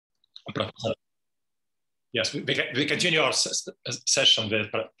Professor. Yes, we continue our session with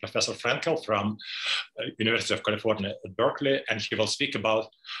Professor Frenkel from University of California at Berkeley, and he will speak about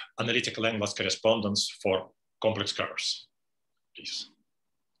analytic language correspondence for complex curves. Please.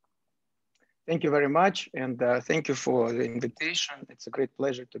 Thank you very much, and thank you for the invitation. It's a great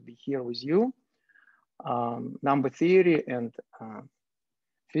pleasure to be here with you. Number theory and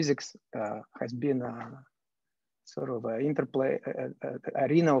physics has been sort of an interplay,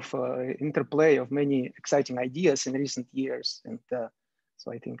 arena of interplay of many exciting ideas in recent years, and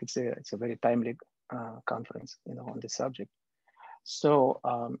so I think it's a very timely conference, on this subject. So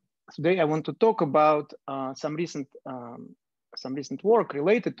today I want to talk about some recent work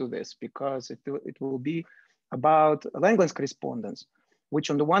related to this, because it will be about Langlands correspondence, which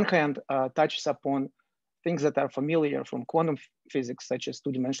on the one hand touches upon things that are familiar from quantum physics, such as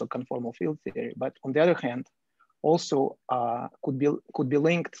two-dimensional conformal field theory, but on the other hand, also could be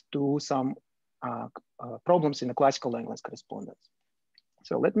linked to some problems in the classical Langlands correspondence.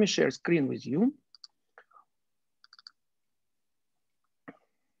 So let me share screen with you.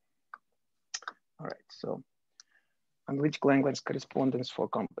 All right, so analytic Langlands correspondence for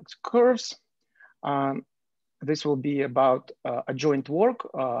complex curves. This will be about a joint work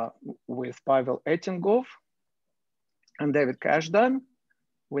with Pavel Etingov and David Kashdan.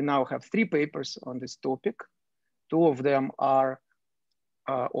 We now have 3 papers on this topic. 2 of them are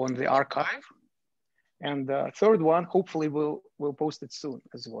on the archive, and the third one, hopefully we'll post it soon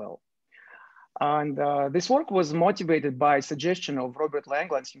as well. And this work was motivated by a suggestion of Robert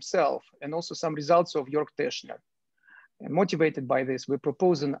Langlands himself, and also some results of Jörg Teschner. And motivated by this, we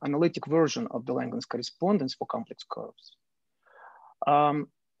propose an analytic version of the Langlands correspondence for complex curves.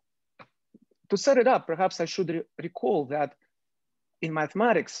 To set it up, perhaps I should recall that in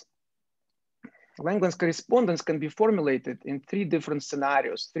mathematics, Langlands correspondence can be formulated in 3 different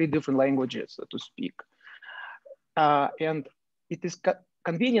scenarios, 3 different languages, so to speak. And it is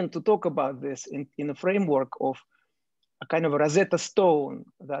convenient to talk about this in a framework of a kind of a Rosetta Stone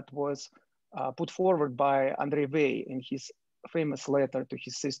that was put forward by Andrei Weil in his famous letter to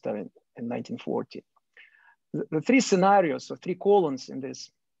his sister in 1940. The 3 scenarios, or 3 columns in this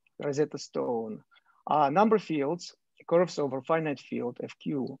Rosetta Stone are number fields, curves over finite field,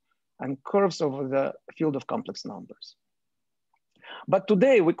 FQ, and curves over the field of complex numbers. But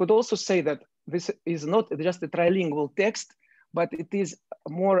today we could also say that this is not just a trilingual text, but it is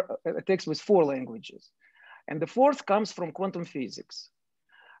more a text with 4 languages. And the 4th comes from quantum physics.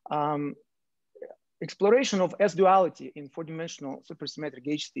 Exploration of S-duality in 4-dimensional supersymmetric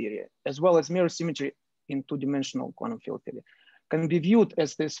gauge theory, as well as mirror symmetry in 2-dimensional quantum field theory, can be viewed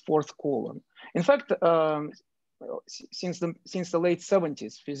as this 4th column. In fact, since the late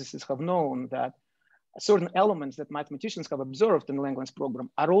 70s, physicists have known that certain elements that mathematicians have observed in the Langlands program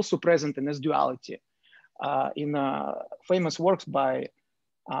are also present in S-duality in famous works by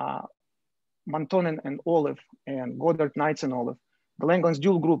Mantonen and Olive and Goddard, Knights and Olive. The Langlands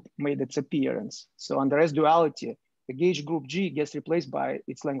dual group made its appearance. So under S-duality, the gauge group G gets replaced by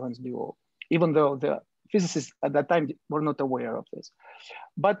its Langlands dual, even though the physicists at that time were not aware of this.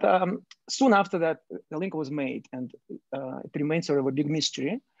 But soon after that, the link was made, and it remains sort of a big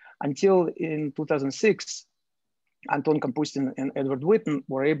mystery until in 2006, Anton Kapustin and Edward Witten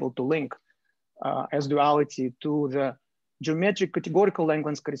were able to link S-duality to the geometric categorical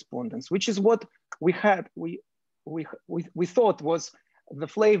Langlands correspondence, which is what we thought was the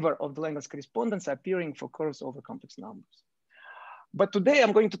flavor of the Langlands correspondence appearing for curves over complex numbers. But today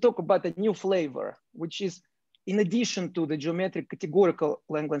I'm going to talk about a new flavor, which is in addition to the geometric categorical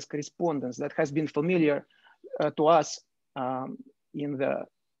Langlands correspondence that has been familiar to us in the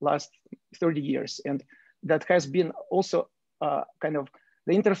last 30 years. And that has been also kind of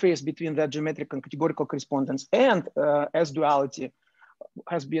the interface between that geometric and categorical correspondence and S-duality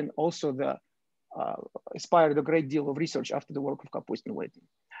has been also inspired a great deal of research after the work of Kapustin and Witten.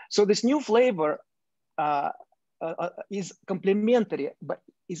 So this new flavor is complementary, but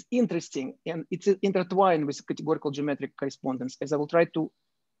is interesting, and it's intertwined with categorical geometric correspondence, as I will try to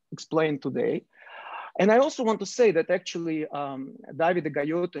explain today. And I also want to say that actually David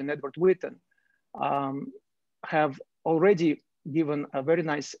Gayot and Edward Witten have already given a very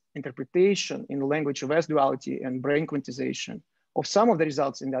nice interpretation in the language of S-duality and brane quantization of some of the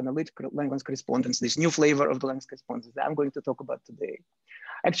results in the analytic Langlands correspondence, this new flavor of the Langlands correspondence that I'm going to talk about today.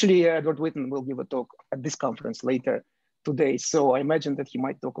 Actually, Edward Witten will give a talk at this conference later today, so I imagine that he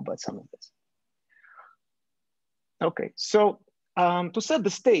might talk about some of this. Okay, so to set the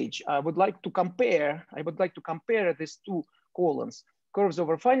stage, I would like to compare these 2 columns, curves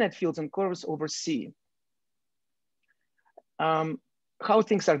over finite fields and curves over C. how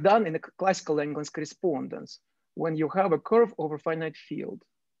things are done in a classical Langlands correspondence when you have a curve over finite field.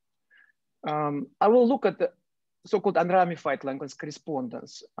 I will look at the so-called unramified Langlands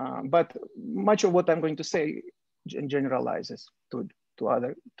correspondence, but much of what I'm going to say generalizes to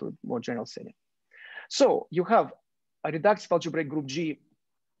more general setting. So you have a reductive algebraic group G.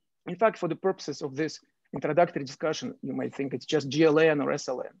 In fact, for the purposes of this introductory discussion, you might think it's just GLN or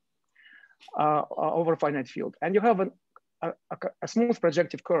SLN over finite field. And you have a smooth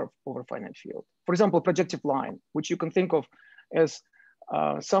projective curve over finite field. For example, a projective line, which you can think of as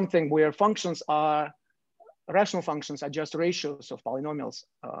something where functions are, rational functions are just ratios of polynomials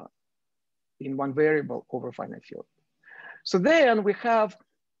in one variable over finite field. So then we have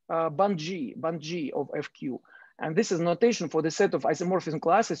band G of FQ. And this is notation for the set of isomorphism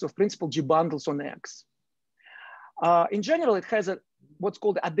classes of principal G bundles on X. In general, it has what's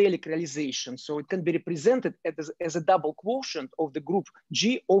called adelic realization. So it can be represented as a double quotient of the group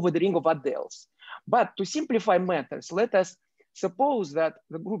G over the ring of adels. But to simplify matters, let us suppose that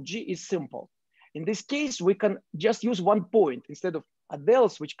the group G is simple. In this case, we can just use one point instead of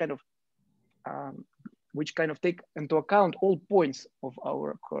adels, which kind of take into account all points of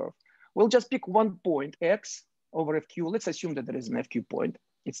our curve. We'll just pick one point, X over FQ. Let's assume that there is an FQ point.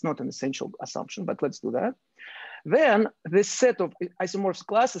 It's not an essential assumption, but let's do that. Then this set of isomorph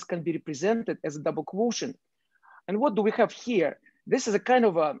classes can be represented as a double quotient. And what do we have here? This is a kind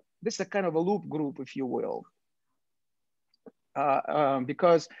of a loop group, if you will,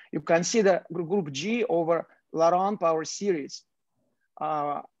 because you can see the group G over Laurent power series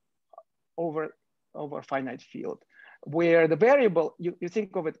over finite field, where the variable, you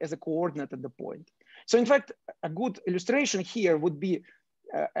think of it as a coordinate at the point. So in fact, a good illustration here would be,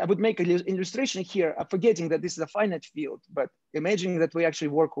 I would make an illustration here, forgetting that this is a finite field, but imagining that we actually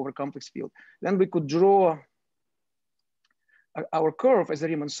work over complex field. Then we could draw our curve as a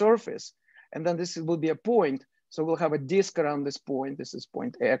Riemann surface, and then this will be a point. So we'll have a disk around this point. This is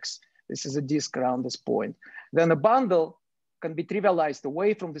point X. This is a disk around this point. Then a bundle can be trivialized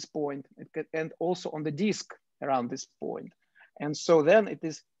away from this point and also on the disk around this point. And so then it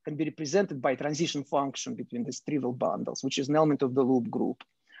can be represented by a transition function between these trivial bundles, which is an element of the loop group.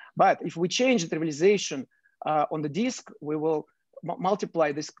 But if we change the trivialization on the disk, we will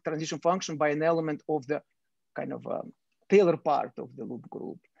multiply this transition function by an element of the kind of Taylor part of the loop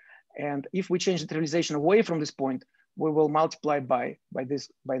group. And if we change the trivialization away from this point, we will multiply by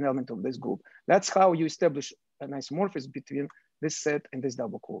an element of this group. That's how you establish an isomorphism between this set and this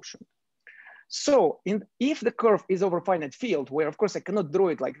double quotient. So if the curve is over finite field, where of course I cannot draw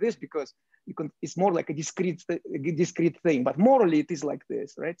it like this because it's more like a discrete thing, but morally it is like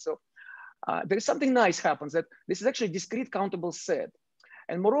this, right? So there is something nice happens that this is actually a discrete countable set.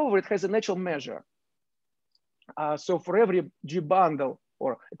 And moreover, it has a natural measure. So for every G bundle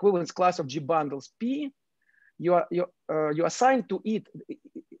or equivalence class of G bundles P, you assign to it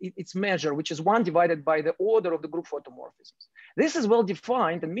its measure, which is 1 divided by the order of the group photomorphisms. This is well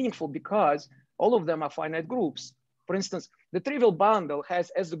defined and meaningful because all of them are finite groups. For instance, the trivial bundle has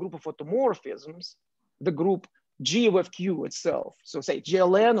as the group of photomorphisms, the group G of FQ itself. So say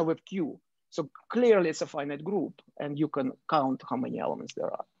GLN of FQ. So clearly it's a finite group and you can count how many elements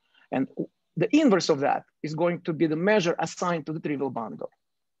there are. And the inverse of that is going to be the measure assigned to the trivial bundle.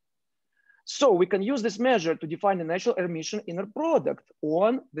 So we can use this measure to define a natural Hermitian inner product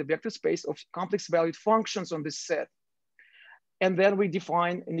on the vector space of complex valued functions on this set. And then we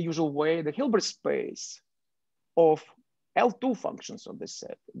define in the usual way the Hilbert space of L2 functions on this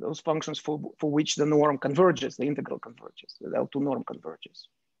set, those functions for which the norm converges, the integral converges, the L2 norm converges.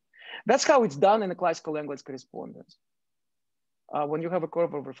 That's how it's done in a classical Langlands correspondence when you have a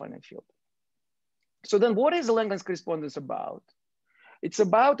curve over a finite field. So then what is the Langlands correspondence about? It's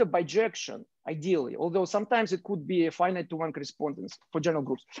about a bijection, ideally, although sometimes it could be a finite to one correspondence for general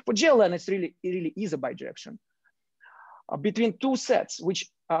groups. For GLN, it really is a bijection between two sets, which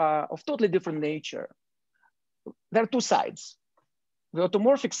are of totally different nature. There are two sides. The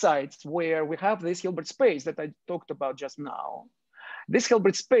automorphic sides where we have this Hilbert space that I talked about just now. This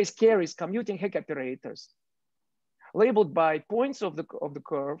Hilbert space carries commuting Hecke operators labeled by points of the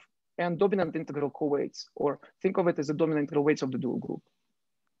curve and dominant integral co-weights, or think of it as the dominant integral weights of the dual group.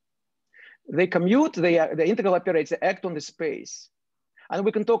 They commute, the integral operators act on the space. And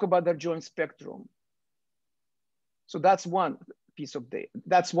we can talk about their joint spectrum. So that's one piece of data,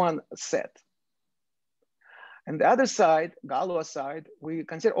 that's one set. And the other side, Galois side, we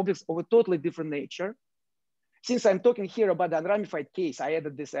consider objects of a totally different nature. Since I'm talking here about the unramified case, I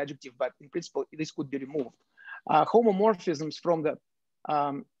added this adjective, but in principle, this could be removed. Homomorphisms from the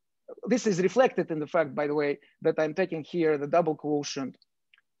this is reflected in the fact, by the way, that I'm taking here the double quotient.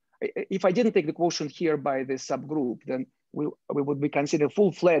 If I didn't take the quotient here by this subgroup, then we would be considered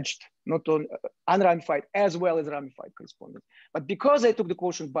full-fledged, not on unramified as well as ramified correspondence. But because I took the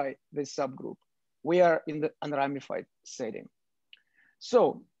quotient by this subgroup, we are in the unramified setting.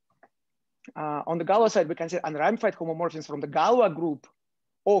 So on the Galois side, we consider unramified homomorphisms from the Galois group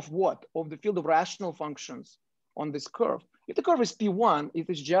of what? Of the field of rational functions on this curve. If the curve is P1, it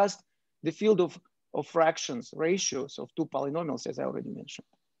is just the field of fractions, ratios of two polynomials, as I already mentioned,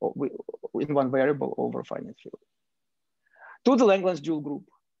 in one variable over a finite field. To the Langlands dual group,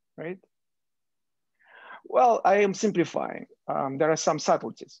 right? Well, I am simplifying. There are some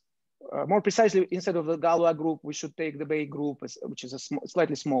subtleties. More precisely, instead of the Galois group, we should take the Bay group, which is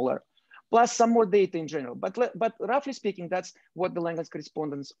slightly smaller, plus some more data in general. But roughly speaking, that's what the Langlands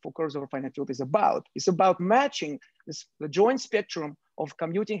correspondence for curves over finite field is about. It's about matching the joint spectrum of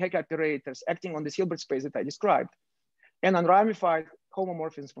commuting Hecke operators acting on this Hilbert space that I described, and unramified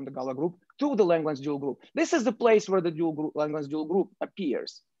homomorphisms from the Galois group to the Langlands dual group. This is the place where the Langlands dual group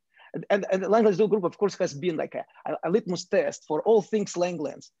appears. And the Langlands dual group, of course, has been like a litmus test for all things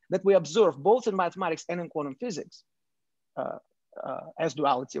Langlands that we observe both in mathematics and in quantum physics as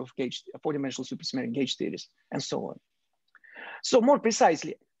duality of gauge, four-dimensional supersymmetric gauge theories, and so on. So more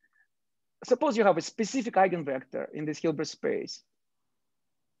precisely, suppose you have a specific eigenvector in this Hilbert space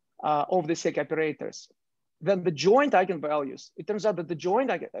of the Hecke operators. Then the joint eigenvalues, it turns out that the joint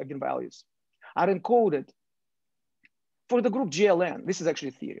eigenvalues are encoded for the group GLN. This is actually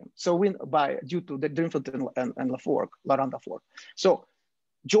a theorem. So due to the Drinfeld and Laurent Laforgue. So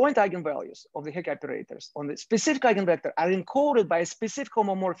joint eigenvalues of the Hecke operators on the specific eigenvector are encoded by a specific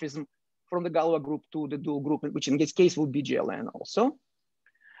homomorphism from the Galois group to the dual group, which in this case would be GLN also.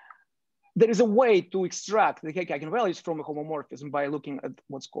 There is a way to extract the Hecke eigenvalues from a homomorphism by looking at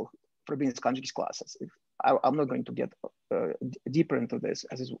what's called Frobenius conjugates classes. I'm not going to get deeper into this,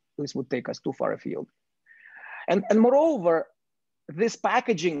 as this would take us too far afield. And moreover, this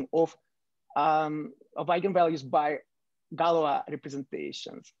packaging of eigenvalues by Galois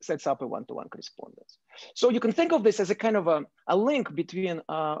representations sets up a one-to-one correspondence. So you can think of this as a kind of a link between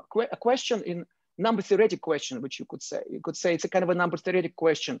a question in number theoretic question, which you could say it's a kind of a number theoretic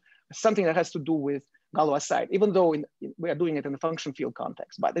question, something that has to do with Galois side, even though we are doing it in the function field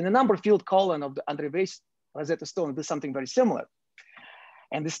context. But in the number field column of the Andre Weiss Rosetta Stone, there's something very similar.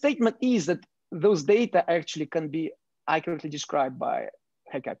 And the statement is that those data actually can be accurately described by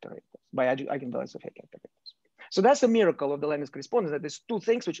Hecke operators, by eigenvalues of Hecke operators. So that's the miracle of the Langlands correspondence, that there's two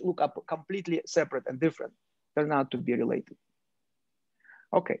things which look up completely separate and different turn out to be related.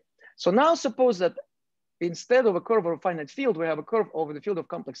 Okay, so now suppose that instead of a curve over a finite field, we have a curve over the field of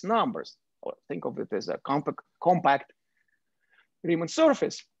complex numbers, or think of it as a compact Riemann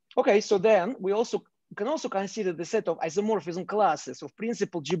surface. Okay, so then we can also consider the set of isomorphism classes of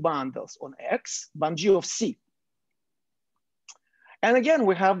principal G bundles on X, bund G of C. And again,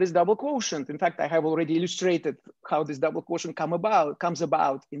 we have this double quotient. In fact, I have already illustrated how this double quotient comes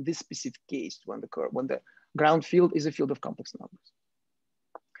about in this specific case when the ground field is a field of complex numbers.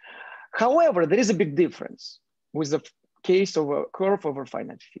 However, there is a big difference with the case of a curve over a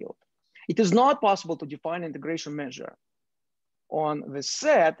finite field. It is not possible to define integration measure on the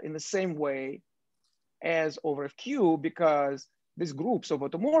set in the same way as over Q, because these groups of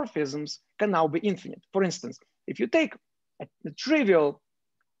automorphisms can now be infinite. For instance, if you take a trivial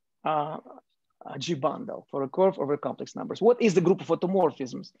G bundle for a curve over complex numbers, what is the group of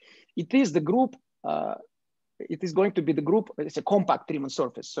automorphisms? It is the group, it is going to be the group, it's a compact Riemann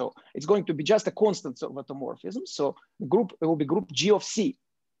surface. So it's going to be just a constant of automorphism. So the group, it will be group G of C.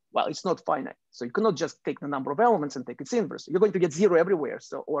 Well, it's not finite. So you cannot just take the number of elements and take its inverse. You're going to get zero everywhere.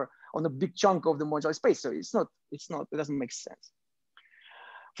 So, or on a big chunk of the modular space. So it doesn't make sense.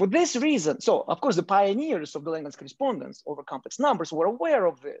 For this reason, so of course the pioneers of the Langlands correspondence over complex numbers were aware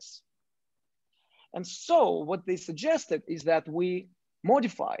of this. And so what they suggested is that we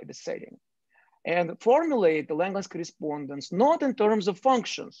modify the setting and formulate the Langlands correspondence, not in terms of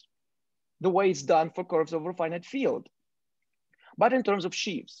functions, the way it's done for curves over a finite field, but in terms of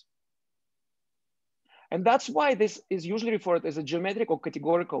sheaves. And that's why this is usually referred as a geometric or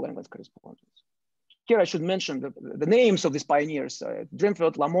categorical Langlands correspondence. Here I should mention the names of these pioneers,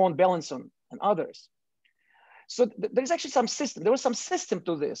 Drinfeld, Lamont, Belenson, and others. So there's actually some system, there was some system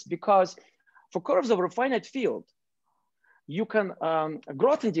to this, because for curves over a finite field, you can,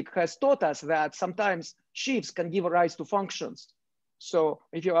 Grothendieck has taught us that sometimes sheaves can give rise to functions. So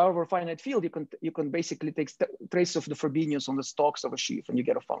if you are over a finite field, you can basically take trace of the Frobenius on the stalks of a sheaf and you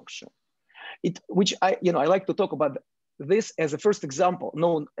get a function. Which I like to talk about this as a first example,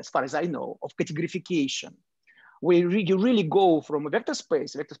 known as far as I know, of categorification, where you really go from a vector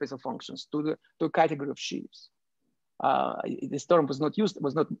space of functions to a category of sheaves. This term was not used,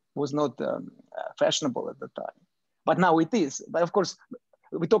 was not fashionable at the time, but now it is. But of course,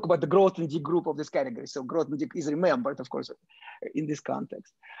 we talk about the Grothendieck group of this category. So Grothendieck is remembered, of course, in this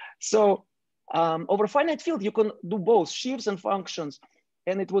context. So over a finite field, you can do both sheaves and functions.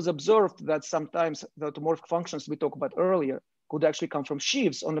 And it was observed that sometimes the automorphic functions we talked about earlier could actually come from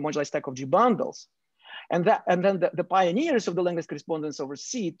sheaves on the moduli stack of G bundles. And then the pioneers of the Langlands correspondence over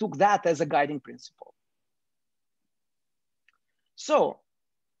C took that as a guiding principle. So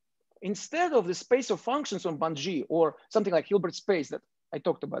instead of the space of functions on band G or something like Hilbert space that I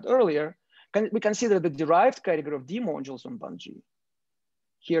talked about earlier, we consider the derived category of D modules on band G.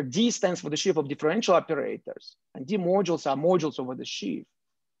 Here, D stands for the sheaf of differential operators, and D modules are modules over the sheaf.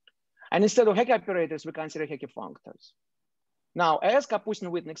 And instead of Hecke operators, we consider Hecke functors. Now, as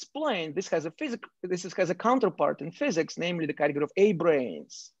Kapustin-Witten explained, this has a counterpart in physics, namely the category of A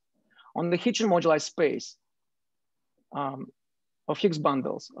branes on the Hitchin moduli space of Higgs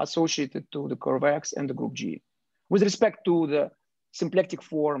bundles associated to the curve X and the group G, with respect to the symplectic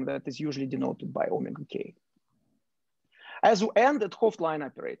form that is usually denoted by omega K. As we end at Hooft line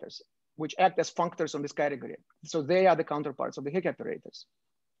operators, which act as functors on this category. So they are the counterparts of the Hecke operators.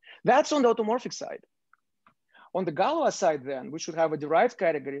 That's on the automorphic side. On the Galois side, then, we should have a derived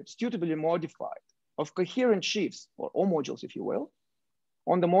category suitably modified of coherent sheaves, or O modules, if you will,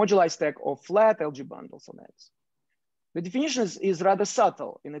 on the moduli stack of flat LG bundles on X. The definition is rather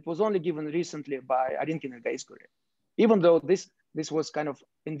subtle, and it was only given recently by Arinkin and Gaisguri, even though this was kind of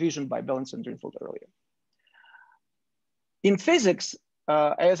envisioned by Bellens and Drinfeld earlier. In physics,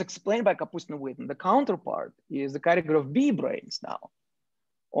 as explained by Kapustin-Witten, the counterpart is the category of B branes now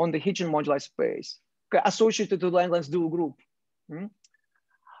on the Hitchin moduli space associated to the Langlands dual group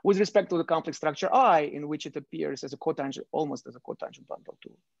with respect to the complex structure I, in which it appears as a cotangent, almost as a cotangent bundle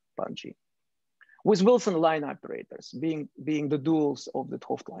to band G, with Wilson line operators being the duals of the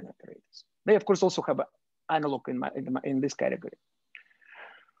Hooft line operators. They, of course, also have an analog in this category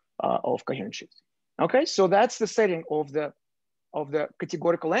of coherent sheaves. Okay, so that's the setting of the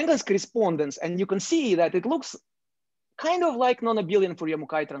categorical Langlands correspondence, and you can see that it looks kind of like non-abelian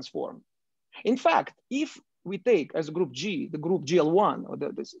Fourier-Mukai transform. In fact, if we take as group G, the group GL1, or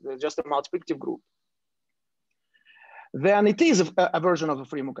the just a multiplicative group, then it is a version of the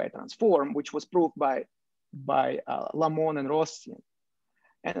Fourier-Mukai transform, which was proved by Lamont and Rothstein.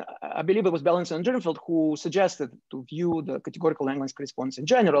 And I believe it was Bellens and Drinfeld who suggested to view the categorical Langlands correspondence in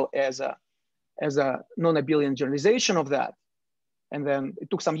general as a non-abelian generalization of that. And then it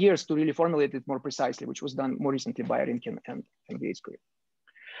took some years to really formulate it more precisely, which was done more recently by Rinkin and Gaisguri.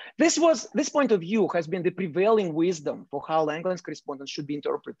 This point of view has been the prevailing wisdom for how Langlands correspondence should be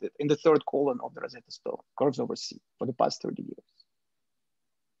interpreted in the third column of the Rosetta Stone, curves over C, for the past 30 years.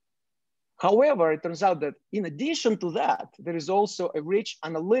 However, it turns out that in addition to that, there is also a rich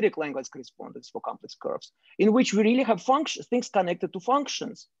analytic Langlands correspondence for complex curves, in which we really have functions, things connected to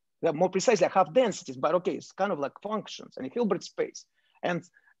functions. They're more precisely half densities, but okay, it's kind of like functions and a Hilbert space.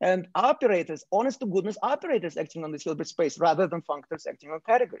 And operators, honest to goodness, operators acting on this Hilbert space rather than functors acting on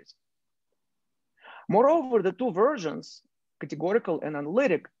categories. Moreover, the two versions, categorical and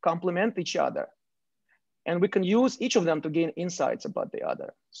analytic, complement each other. And we can use each of them to gain insights about the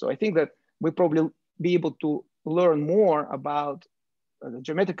other. So I think that we'll probably be able to learn more about the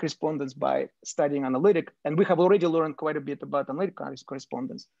geometric correspondence by studying analytic. And we have already learned quite a bit about analytic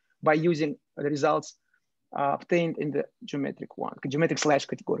correspondence by using the results obtained in the geometric one,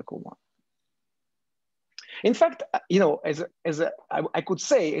 geometric/categorical one. In fact, you know, I could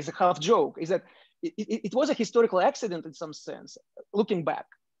say as a half joke, is that it was a historical accident in some sense, looking back,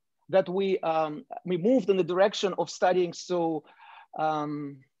 that we moved in the direction of studying so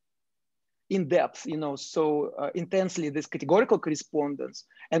in depth, you know, so intensely this categorical correspondence,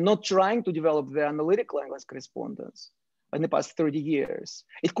 and not trying to develop the analytic Langlands correspondence in the past 30 years.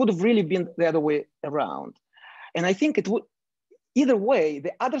 It could have really been the other way around. And I think it would, either way,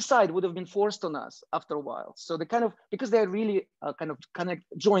 the other side would have been forced on us after a while. So they kind of, because they're really kind of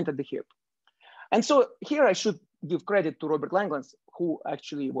joined at the hip. And so here I should give credit to Robert Langlands, who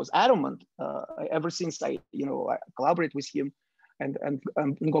actually was adamant ever since I collaborate with him and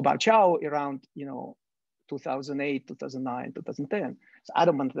Ngo Bao Chao around, 2008, 2009, 2010. It's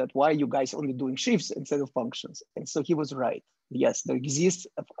adamant that why are you guys only doing sheaves instead of functions? And so he was right. Yes, there exists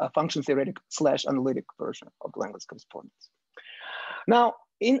a function theoretic / analytic version of Langlands correspondence. Now,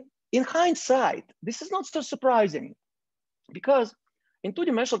 in hindsight, this is not so surprising because in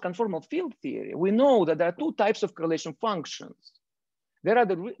two-dimensional conformal field theory, we know that there are two types of correlation functions. There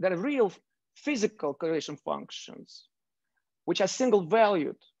are real physical correlation functions, which are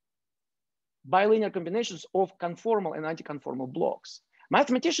single-valued bilinear combinations of conformal and anticonformal blocks.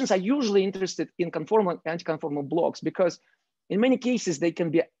 Mathematicians are usually interested in conformal and anticonformal blocks because in many cases they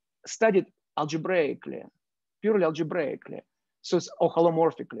can be studied algebraically, purely algebraically, so it's, or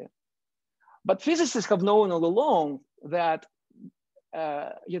holomorphically. But physicists have known all along that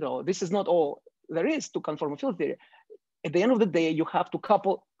this is not all there is to conformal field theory. At the end of the day, you have to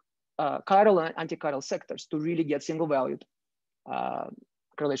couple chiral and antichiral sectors to really get single-valued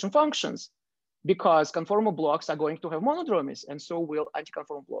correlation functions, because conformal blocks are going to have monodromies, and so will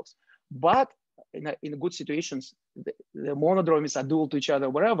anticonformal blocks. But in good situations, the monodromies are dual to each other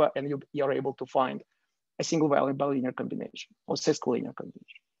wherever, and you're able to find a single-valued bilinear combination or sesquilinear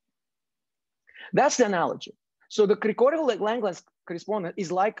combination. That's the analogy. So the correspondence Langlands correspondence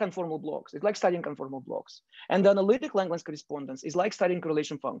is like conformal blocks. It's like studying conformal blocks. And the analytic Langlands correspondence is like studying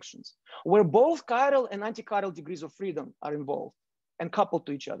correlation functions, where both chiral and antichiral degrees of freedom are involved and coupled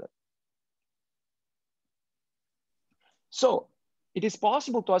to each other. So it is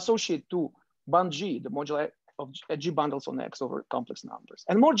possible to associate to band G, the moduli of G bundles on X over complex numbers.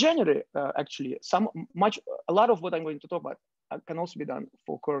 And more generally, actually, a lot of what I'm going to talk about can also be done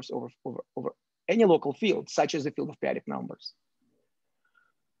for curves over any local field, such as the field of periodic numbers.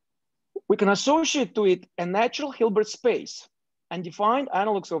 We can associate to it a natural Hilbert space and define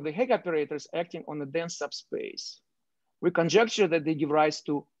analogs of the Hecke operators acting on a dense subspace. We conjecture that they give rise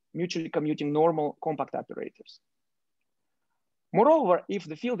to mutually commuting normal compact operators. Moreover, if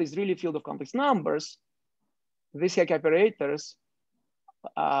the field is really a field of complex numbers, these Hecke operators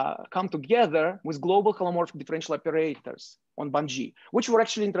come together with global holomorphic differential operators on band G, which were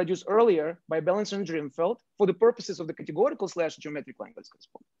actually introduced earlier by Bellinger and Drimfeld for the purposes of the categorical / geometric Langlands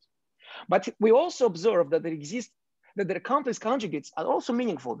correspondence. But we also observe that their complex conjugates are also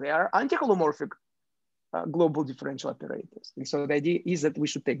meaningful. They are anti-holomorphic global differential operators. And so the idea is that we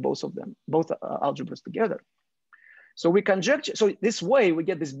should take both of them, both algebras together. So we conjecture, so this way we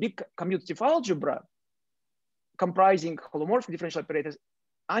get this big commutative algebra comprising holomorphic differential operators,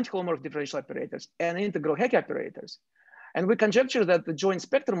 anti-holomorphic differential operators, and integral Hecke operators. And we conjecture that the joint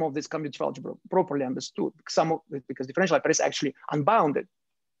spectrum of this commutative algebra, properly understood, because differential operators are actually unbounded,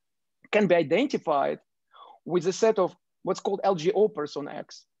 can be identified with a set of what's called LG opers on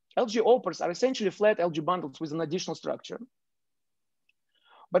X. LG opers are essentially flat LG bundles with an additional structure.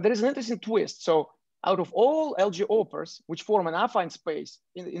 But there is an interesting twist. So out of all LG opers, which form an affine space,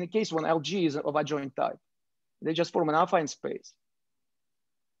 in the case when LG is of adjoint type, they just form an affine space.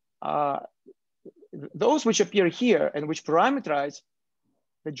 Those which appear here and which parameterize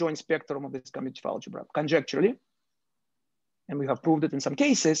the joint spectrum of this commutative algebra conjecturally, and we have proved it in some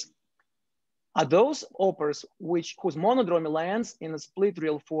cases, are those opers whose monodromy lands in a split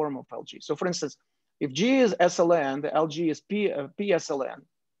real form of LG. So for instance, if G is SLN, the LG is PSLN,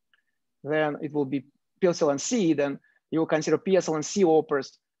 then it will be PSLN C, then you will consider PSLN C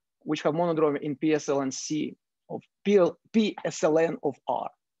opers which have monodromy in PSLN C of PSLN of R.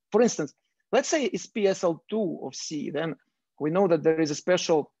 For instance, let's say it's PSL2 of C, then we know that there is a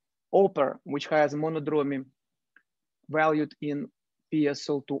special oper which has monodromy valued in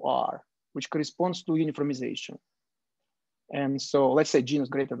PSL2R, which corresponds to uniformization. And so let's say G is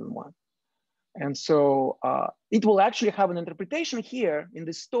greater than 1. And so it will actually have an interpretation here in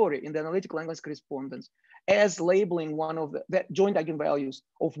this story, in the analytic Langlands correspondence, as labeling one of the joint eigenvalues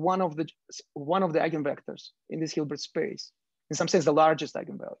of one of the eigenvectors in this Hilbert space. In some sense, the largest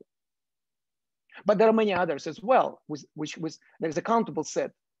eigenvalue. But there are many others as well, there's a countable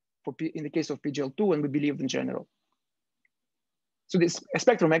set in the case of PGL2, and we believe in general. So this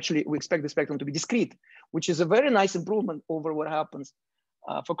spectrum, actually, we expect the spectrum to be discrete, which is a very nice improvement over what happens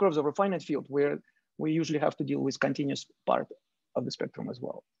for curves over finite field, where we usually have to deal with continuous part of the spectrum as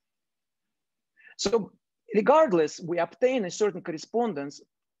well. So regardless, we obtain a certain correspondence,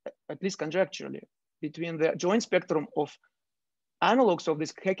 at least conjecturally, between the joint spectrum of analogs of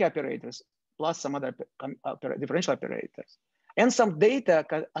these Hecke operators plus some other differential operators, and some data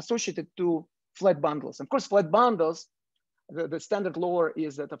associated to flat bundles. Of course, flat bundles, the standard law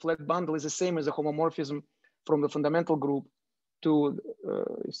is that a flat bundle is the same as a homomorphism from the fundamental group to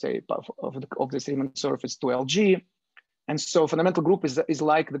say of this Riemann surface to LG. And so fundamental group is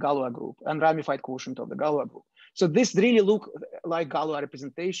like the Galois group and ramified quotient of the Galois group. So this really look like Galois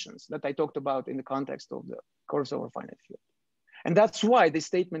representations that I talked about in the context of the curves over finite field. And that's why this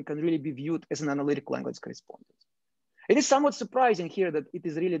statement can really be viewed as an analytic Langlands correspondence. It is somewhat surprising here that it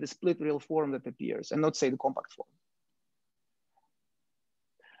is really the split real form that appears and not say the compact form.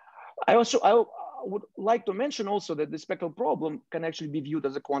 I would like to mention also that the spectral problem can actually be viewed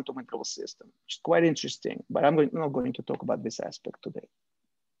as a quantum interval system, which is quite interesting, but I'm not going to talk about this aspect today.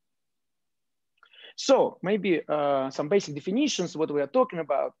 So maybe some basic definitions, what we are talking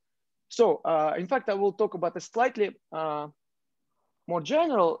about. So in fact, I will talk about a slightly more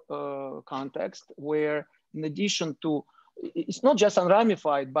general context where in addition to, it's not just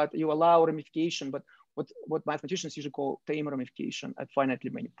unramified, but you allow ramification, but what mathematicians usually call tame ramification at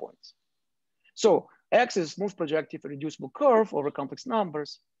finitely many points. So X is smooth projective reducible curve over complex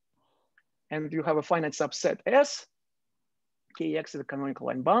numbers. And you have a finite subset S. Kx is a canonical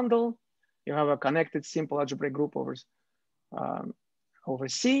line bundle. You have a connected simple algebraic group over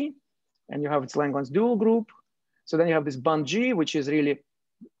C. And you have its Langlands dual group. So then you have this bund G, which is really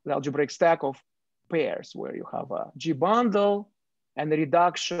the algebraic stack of pairs where you have a G bundle and the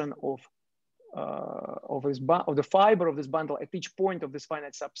reduction of the fiber of this bundle at each point of this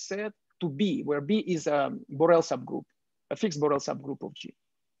finite subset to B, where B is a Borel subgroup, a fixed Borel subgroup of G.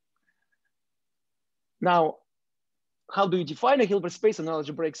 Now, how do you define a Hilbert space on an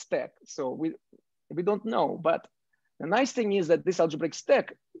algebraic stack? So we don't know, but the nice thing is that this algebraic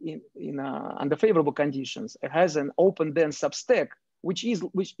stack under favorable conditions, it has an open dense substack, which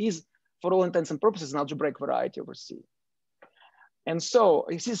is for all intents and purposes an algebraic variety over C. And so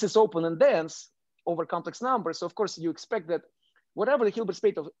since it's open and dense over complex numbers, so of course you expect that whatever the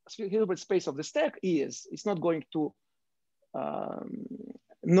Hilbert space of the stack is, it's not going to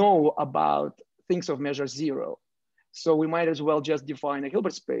know about things of measure 0. So we might as well just define a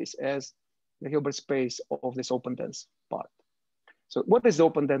Hilbert space as the Hilbert space of this open dense part. So what is the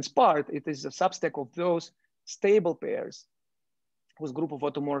open dense part? It is a substack of those stable pairs whose group of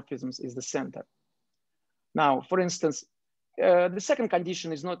automorphisms is the center. Now, for instance, the second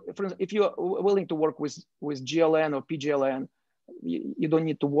condition is not, for instance, if you're willing to work with GLN or PGLN, you don't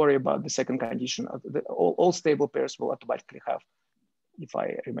need to worry about the second condition. All stable pairs will automatically have, if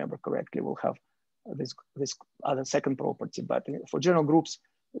I remember correctly, will have this other second property. But for general groups,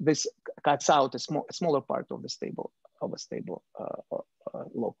 this cuts out a smaller part of the stable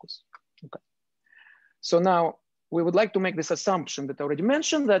locus. Okay. So now we would like to make this assumption that I already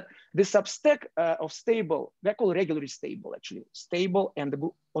mentioned, that this substack of stable, they're called regularly stable actually, stable, and the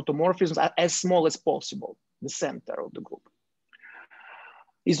group automorphisms are as small as possible, the center of the group,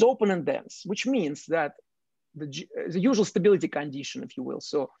 is open and dense, which means that the usual stability condition, if you will.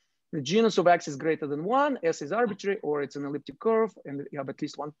 So the genus of X is greater than 1, S is arbitrary, or it's an elliptic curve, and you have at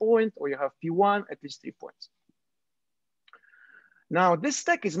least 1 point, or you have P1 at least 3 points. Now, this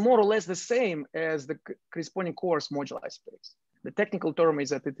stack is more or less the same as the corresponding coarse moduli space. The technical term is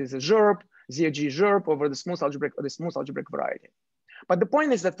that it is a ZERP, ZG ZERP over the smooth algebraic variety. But the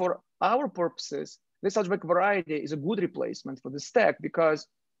point is that for our purposes, this algebraic variety is a good replacement for the stack, because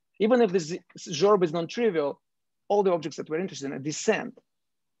even if this ZERP is non-trivial, all the objects that we're interested in descend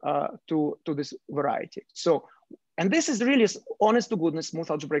to this variety. So, and this is really honest to goodness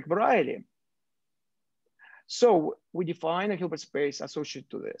smooth algebraic variety. So we define a Hilbert space associated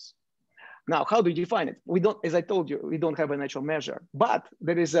to this. Now, how do you define it? We don't, as I told you, we don't have a natural measure, but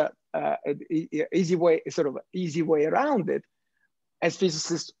there is a easy way, sort of easy way around it, as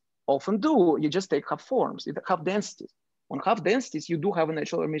physicists often do. You just take half forms, half densities. On half densities, you do have a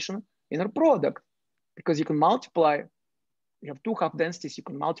natural emission inner product, because you can multiply. You have two half densities, you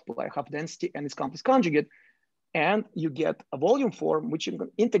can multiply half density and its complex conjugate, and you get a volume form which you can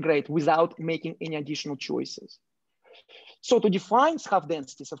integrate without making any additional choices. So to define half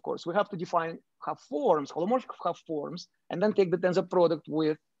densities, of course, we have to define half forms, holomorphic half forms, and then take the tensor product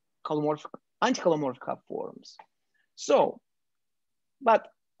with holomorphic, anti-holomorphic half forms. So, but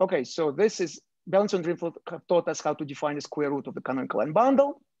okay, so this is Bellington and Drinfeld have taught us how to define the square root of the canonical line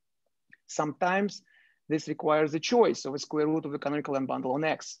bundle. Sometimes this requires a choice of a square root of the canonical line bundle on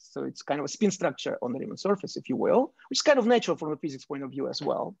X. So it's kind of a spin structure on the Riemann surface, if you will, which is kind of natural from a physics point of view as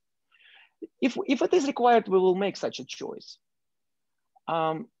well. If it is required, we will make such a choice.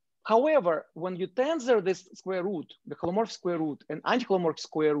 However, when you tensor this square root, the holomorphic square root and anti-holomorphic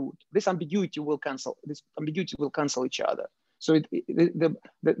square root, this ambiguity will cancel each other. So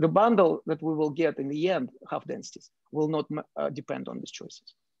the bundle that we will get in the end, half densities, will not depend on these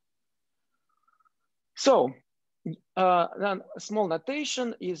choices. So then a small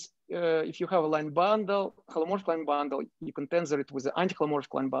notation is if you have a line bundle, holomorphic line bundle, you can tensor it with the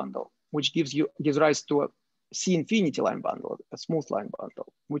anti-holomorphic line bundle, which gives rise to a C infinity line bundle, a smooth line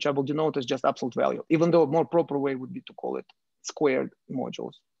bundle, which I will denote as just absolute value, even though a more proper way would be to call it squared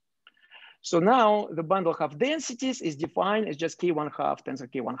modules. So now the bundle half densities is defined as just K1 half tensor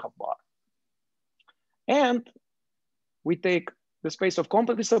K1 half bar. And we take the space of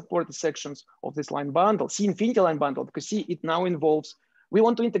completely supported sections of this line bundle, C infinity line bundle, because C, it now involves, we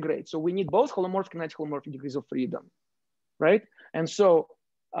want to integrate. So we need both holomorphic and anti-holomorphic degrees of freedom, right? And so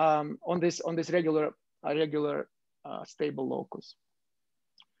on this regular stable locus.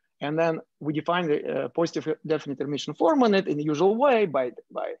 And then we define the positive definite emission form on it in the usual way by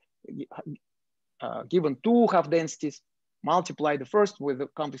given two half densities, multiply the first with the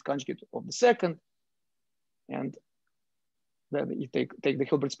complex conjugate of the second, and then you take the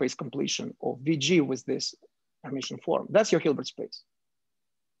Hilbert space completion of VG with this emission form. That's your Hilbert space.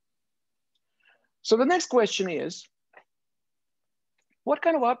 So the next question is, what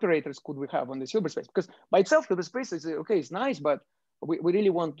kind of operators could we have on this Hilbert space? Because by itself, Hilbert space is okay, it's nice, but we really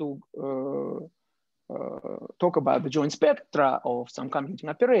want to talk about the joint spectra of some computing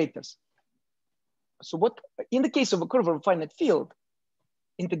operators. So what, in the case of a curve of a finite field,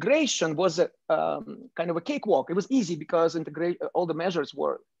 integration was a kind of a cakewalk. It was easy because all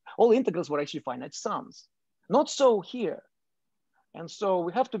the integrals were actually finite sums. Not so here. And so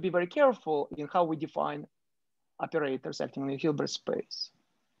we have to be very careful in how we define operators acting in the Hilbert space.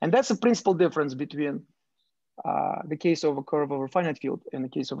 And that's a principal difference between the case of a curve over finite field and the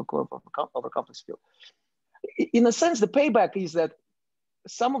case of a curve over complex field. In a sense, the payback is that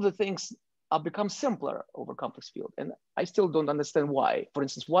some of the things become simpler over complex field. And I still don't understand why. For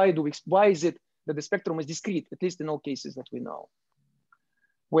instance, why is it that the spectrum is discrete, at least in all cases that we know?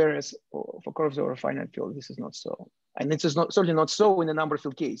 Whereas for curves over finite field, this is not so. And it is certainly not so in the number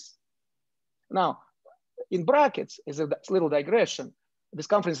field case. Now, in brackets, as a little digression, this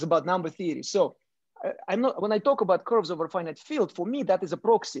conference is about number theory. So when I talk about curves over finite field, for me, that is a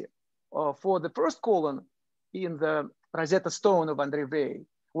proxy for the first column in the Rosetta Stone of André Weil,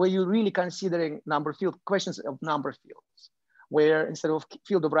 where you're really considering number field questions of number fields, where instead of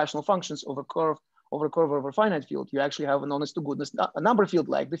field of rational functions over curve over finite field, you actually have an honest to goodness a number field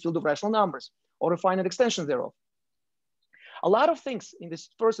like the field of rational numbers or a finite extension thereof. A lot of things in this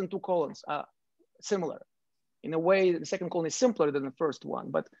first and two columns are similar. In a way, the second column is simpler than the first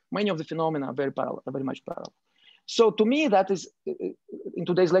one, but many of the phenomena are very much parallel. So to me, that is, in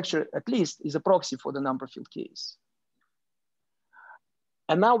today's lecture at least, is a proxy for the number field case.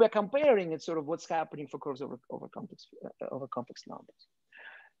 And now we're comparing it sort of what's happening for curves over complex numbers.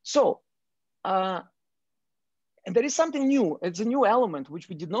 So, and there is something new. It's a new element which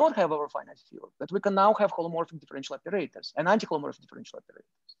we did not have over finite field, that we can now have holomorphic differential operators and anti-holomorphic differential operators.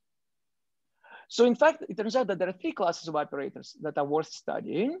 So in fact, it turns out that there are three classes of operators that are worth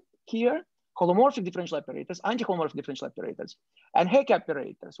studying here: holomorphic differential operators, anti-holomorphic differential operators, and Hecke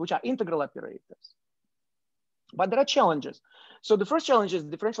operators, which are integral operators. But there are challenges. So the first challenge is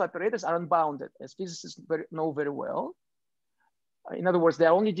differential operators are unbounded, as physicists know very well. In other words, they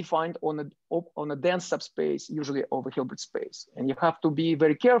are only defined on a dense subspace, usually over Hilbert space. And you have to be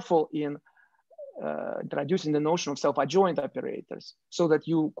very careful in introducing the notion of self-adjoint operators so that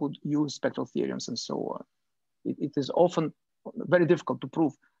you could use spectral theorems and so on. It is often very difficult to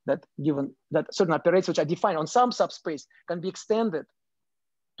prove that given that certain operators which are defined on some subspace can be extended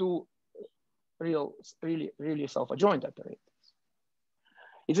to really self-adjoint operators.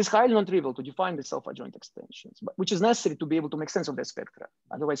 It is highly non-trivial to define the self-adjoint extensions, but which is necessary to be able to make sense of the spectra.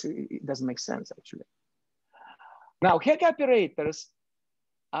 Otherwise, it doesn't make sense, actually. Now, Hecke operators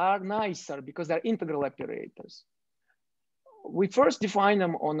are nicer because they're integral operators. We first define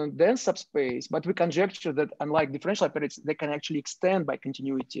them on a dense subspace, but we conjecture that unlike differential operators, they can actually extend by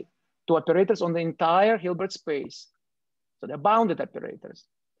continuity to operators on the entire Hilbert space. So they're bounded operators.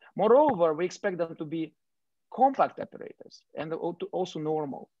 Moreover, we expect them to be compact operators and also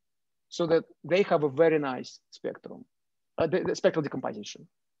normal, so that they have a very nice spectrum, the spectral decomposition.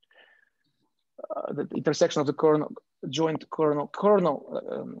 The intersection of the joint kernel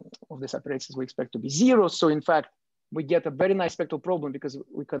of these operators we expect to be zero. So in fact, we get a very nice spectral problem because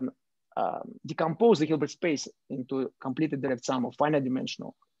we can decompose the Hilbert space into a completely direct sum of finite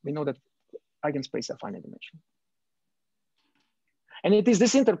dimensional. We know that eigenspaces are finite dimensional. And it is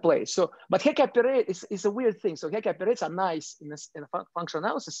this interplay. So, but Hecke operators is a weird thing. So Hecke operators are nice in a functional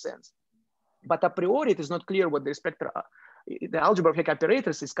analysis sense, but a priori it is not clear what the spectra are. The algebra of Hecke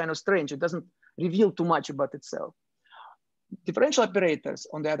operators is kind of strange. It doesn't reveal too much about itself. Differential operators,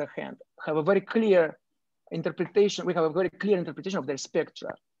 on the other hand, have a very clear interpretation. We have a very clear interpretation of their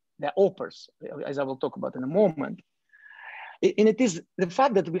spectra, their opers, as I will talk about in a moment. And it is the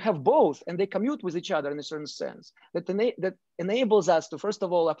fact that we have both and they commute with each other in a certain sense that enables us to, first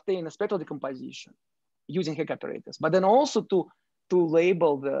of all, obtain a spectral decomposition using Hecke operators, but then also to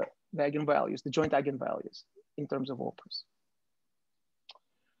label the eigenvalues, the joint eigenvalues in terms of opers.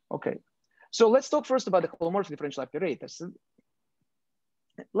 Okay, so let's talk first about the holomorphic differential operators.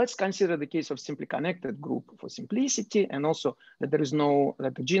 let's consider the case of simply connected group for simplicity, and also that there is no,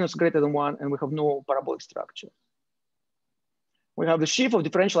 that the genus greater than one, and we have no parabolic structure. We have the sheaf of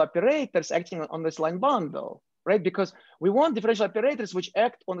differential operators acting on this line bundle, right? Because we want differential operators which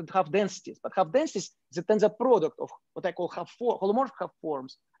act on the half densities, but half densities is a tensor product of what I call holomorphic half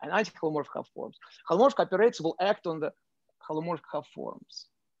forms and anti-holomorphic half forms. Holomorphic operators will act on the holomorphic half forms.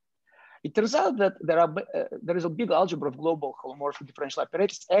 It turns out that there is a big algebra of global holomorphic differential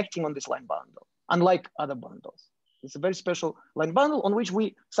operators acting on this line bundle, unlike other bundles. It's a very special line bundle on which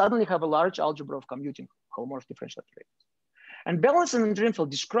we suddenly have a large algebra of commuting holomorphic differential operators. And Bellison and Drinfeld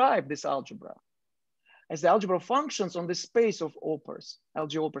describe this algebra as the algebra of functions on the space of opers,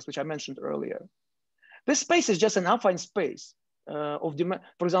 LG opers, which I mentioned earlier. This space is just an affine space of,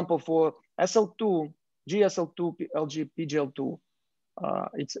 for example, for SL2, GSL2, LG, PGL2.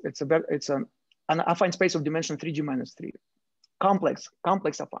 It's an affine space of dimension 3G minus 3, complex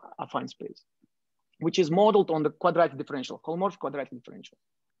affine space, which is modeled on the quadratic differential, holomorphic quadratic differential.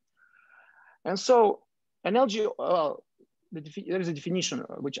 And so an LG, there is a definition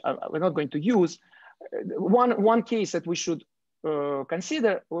which we're not going to use. One case that we should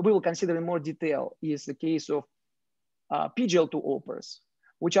consider, we will consider in more detail, is the case of PGL2 opers,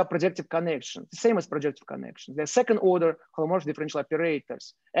 which are projective connections, the same as projective connections. They're second order holomorphic differential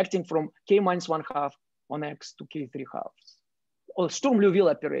operators acting from k minus 1/2 on X to k3 halves, or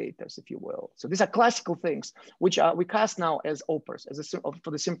Sturm-Liouville operators, if you will. So these are classical things, which we cast now as opers,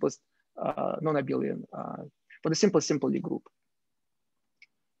 for the simplest non-abelian, for the simplest simple Lie group.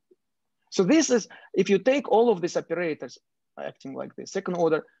 So this is, if you take all of these operators acting like this, second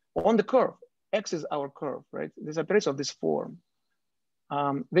order on the curve, X is our curve, right? These operators of this form.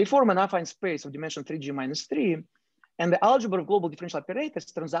 They form an affine space of dimension 3G minus 3, and the algebra of global differential operators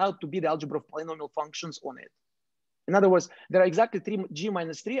turns out to be the algebra of polynomial functions on it. In other words, there are exactly 3G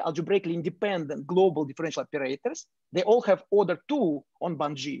minus 3 algebraically independent global differential operators. They all have order 2 on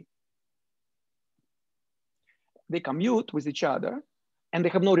band G. They commute with each other, and they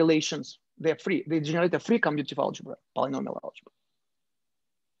have no relations. They're free. They generate a free commutative algebra, polynomial algebra.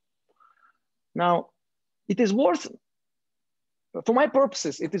 Now, it is worth, for my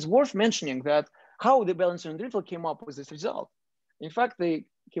purposes, it is worth mentioning that how the Bellison and Drinfeld came up with this result. In fact, they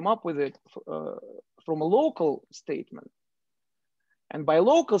came up with it from a local statement. And by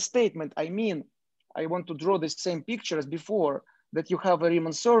local statement, I mean, I want to draw the same picture as before, that you have a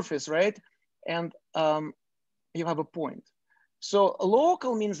Riemann surface, right? And you have a point. So a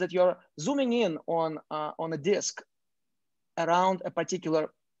local means that you're zooming in on a disk around a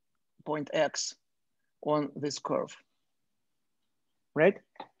particular point X on this curve, right?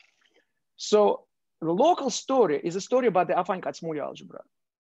 So the local story is a story about the affine Kac-Moody algebra,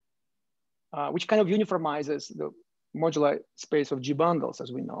 which kind of uniformizes the modular space of G bundles,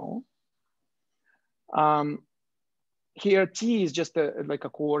 as we know. Here, T is just like a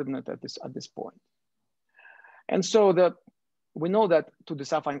coordinate at this point. And so we know that to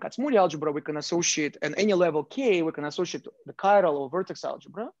this affine Kac-Moody algebra, we can associate, at any level K, we can associate the chiral or vertex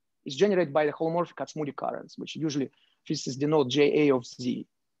algebra is generated by the holomorphic Kac-Moody currents, which usually physicists denote JA of Z.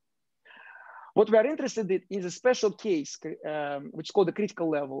 What we are interested in is a special case, which is called the critical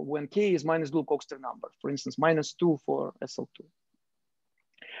level, when K is minus Dluh-Kochster number, for instance, -2 for SL2.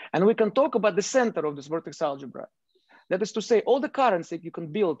 And we can talk about the center of this vertex algebra. That is to say, all the currents that you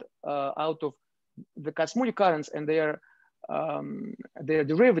can build out of the Kac-Moody currents and their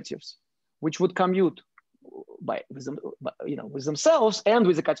derivatives, which would commute with themselves and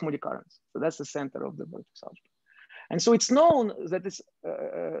with the Kac-Moody currents. So that's the center of the vertex algebra. And so it's known that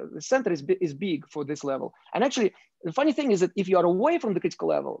the center is big for this level. And actually, the funny thing is that if you are away from the critical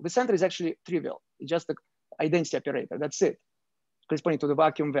level, the center is actually trivial. It's just the identity operator. That's it, corresponding to the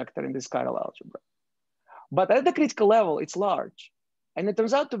vacuum vector in this chiral algebra. But at the critical level, it's large. And it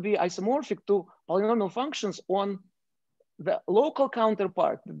turns out to be isomorphic to polynomial functions on the local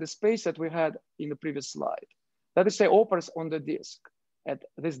counterpart, the space that we had in the previous slide. That is, say, opers on the disk, at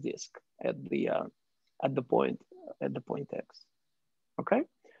this disk, at the point X. Okay,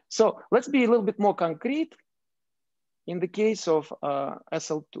 so let's be a little bit more concrete in the case of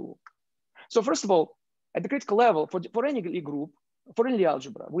SL2. So first of all, at the critical level, for any Lie group, for any Lie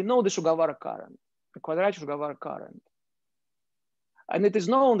algebra, we know the Shugawara current, the quadratic Shugawara current. And it is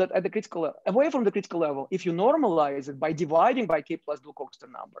known that at the critical level, away from the critical level, if you normalize it by dividing by K plus Dluh-Kochster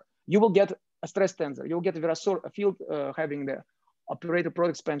number, you will get a stress tensor. You will get a field having the operator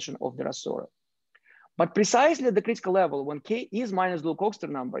product expansion of the Virasoro. But precisely at the critical level, when K is minus Dluh-Kochster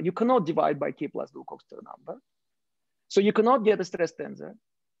number, you cannot divide by K plus Dluh-Kochster number. So you cannot get a stress tensor.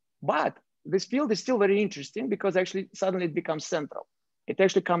 But this field is still very interesting because actually suddenly it becomes central. It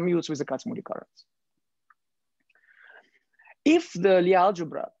actually commutes with the Kac-Moody currents. If the Lie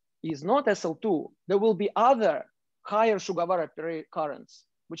algebra is not SL2, there will be other higher Shugawara currents,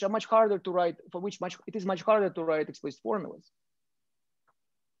 which are much harder to write, for which it is much harder to write explicit formulas.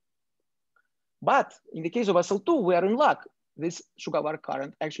 But in the case of SL2, we are in luck. This Shugawara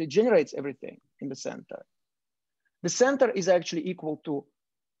current actually generates everything in the center. The center is actually equal to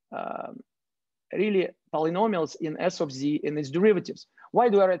really polynomials in S of Z and its derivatives. Why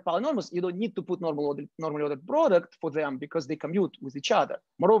do I write polynomials? You don't need to put normally ordered product for them because they commute with each other.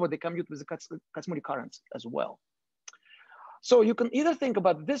 Moreover, they commute with the Kac-Moody currents as well. So you can either think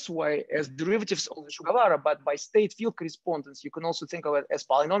about this way as derivatives of the Shugawara, but by state field correspondence, you can also think of it as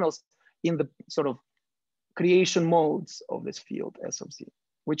polynomials in the sort of creation modes of this field S of Z,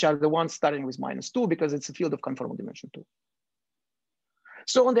 which are the ones starting with -2 because it's a field of conformal dimension 2.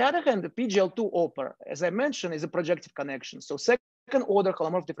 So on the other hand, the PGL2 opera, as I mentioned, is a projective connection. So second order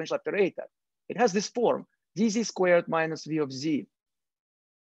holomorphic differential operator. It has this form, dz squared minus V of Z.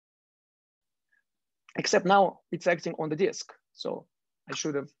 Except now it's acting on the disk. So I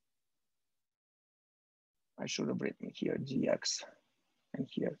should have written here dx and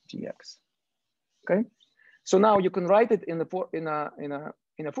here dx. Okay. So now you can write it in a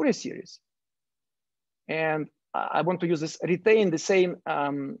Fourier series. And I want to use this, retain the same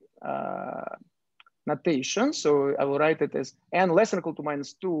notation. So I will write it as n less than or equal to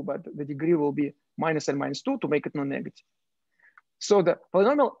 -2, but the degree will be -n -2 to make it non-negative. So the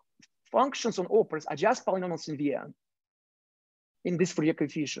polynomial functions on operas are just polynomials in Vn in these Fourier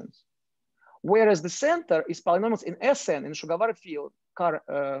coefficients. Whereas the center is polynomials in Sn in Shugawara field,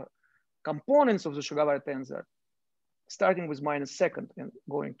 components of the Shugawara tensor, starting with -2 and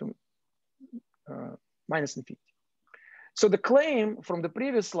going to -infinity. So the claim from the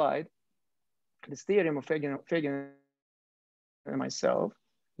previous slide, this theorem of Fagin and myself,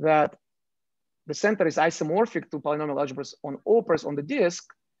 that the center is isomorphic to polynomial algebras on operas on the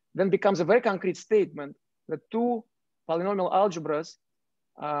disk, then becomes a very concrete statement that two polynomial algebras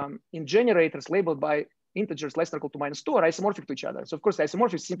in generators labeled by integers less than or equal to -2 are isomorphic to each other. So of course, the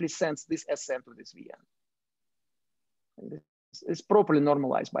isomorphism simply sends this Sn to this Vn. And it's properly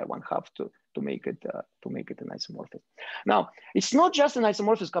normalized by 1/2 to make it an isomorphism. Now, it's not just an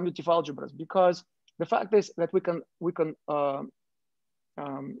isomorphism commutative algebras, because the fact is that we can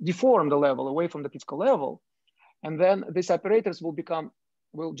deform the level away from the critical level, and then these operators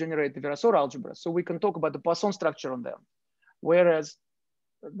will generate the Virasoro algebra. So we can talk about the Poisson structure on them, whereas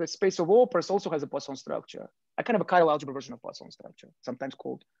the space of operas also has a Poisson structure, a kind of a chiral algebra version of Poisson structure, sometimes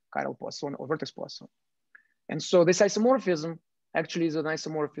called chiral Poisson or vertex Poisson. And so this isomorphism actually is an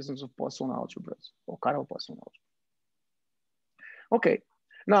isomorphism of Poisson algebras or chiral Poisson algebra. Okay,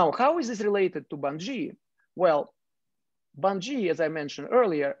 now how is this related to Band-G? Well, Band-G, as I mentioned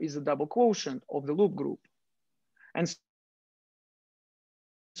earlier, is a double quotient of the loop group. And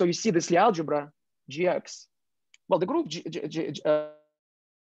so you see this Lie algebra GX. Well, the group GX,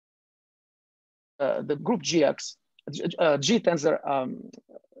 G tensor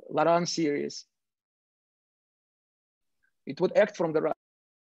Laurent series, it would act from the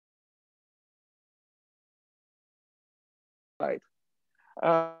right.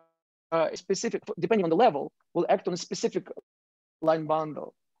 Specific, depending on the level, will act on a specific line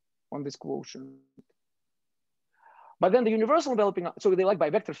bundle on this quotient. But then the universal enveloping, so they like by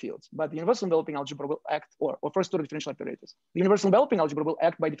vector fields, but the universal enveloping algebra will act, or first order differential operators. The universal enveloping algebra will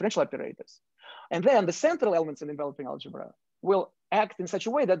act by differential operators. And then the central elements in the enveloping algebra will act in such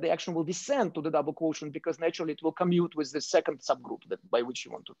a way that the action will descend to the double quotient because naturally it will commute with the second subgroup by which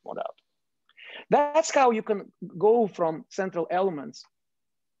you want to mod out. That's how you can go from central elements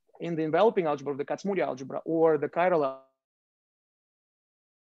in the enveloping algebra of the Kac-Moody algebra or the chiral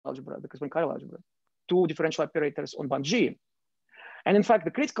algebra, the chiral algebra, to differential operators on Band-G. And in fact,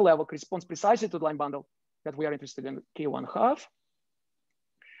 the critical level corresponds precisely to the line bundle that we are interested in, K1/2.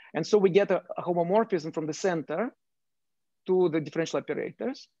 And so we get a homomorphism from the center to the differential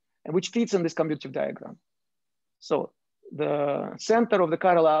operators, and which fits in this commutative diagram. So the center of the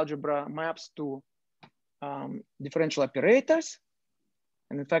chiral algebra maps to differential operators.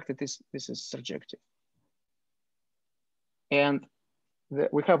 And in fact, this is surjective. And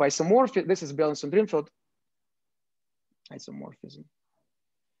we have isomorphism. This is Behrens and Drinfeld isomorphism.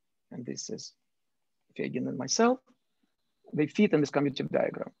 And this is Fagin and myself. They fit in this commutative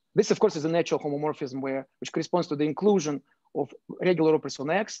diagram. This, of course, is a natural homomorphism which corresponds to the inclusion of regular operas on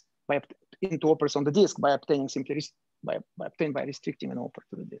X into operas on the disk by obtaining by restricting an opera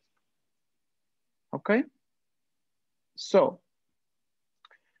to the disk. Okay. So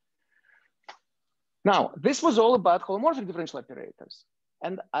Now, this was all about holomorphic differential operators.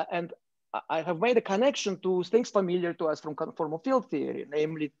 And I have made a connection to things familiar to us from conformal field theory,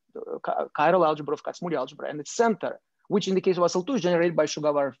 namely chiral algebra of Kac-Moody algebra and its center, which in the case of SL2 is generated by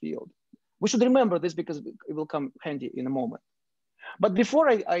Sugawara field. We should remember this because it will come handy in a moment. But before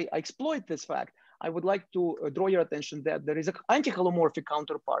I exploit this fact, I would like to draw your attention that there is an anti-holomorphic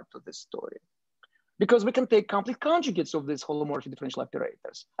counterpart to this story. Because we can take complete conjugates of these holomorphic differential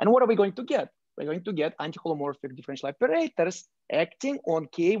operators. And what are we going to get? We're going to get anti-holomorphic differential operators acting on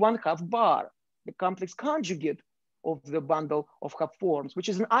K1 bar, the complex conjugate of the bundle of half forms, which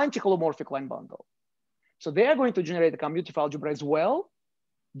is an anti-holomorphic line bundle. So they are going to generate a commutative algebra as well,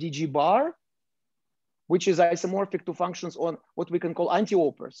 DG bar, which is isomorphic to functions on what we can call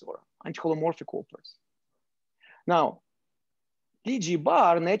anti-opers or anti-holomorphic opers. Now, DG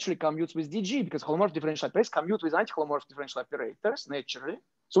bar naturally commutes with DG because holomorphic differential operators commute with anti-holomorphic differential operators naturally.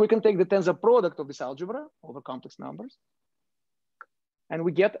 So we can take the tensor product of this algebra over complex numbers, and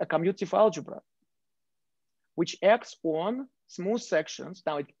we get a commutative algebra, which acts on smooth sections.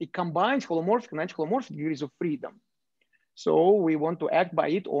 Now it combines holomorphic and anti-holomorphic degrees of freedom. So we want to act by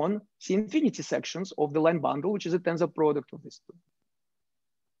it on C infinity sections of the line bundle, which is a tensor product of these two.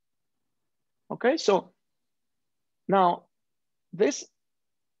 Okay, so now these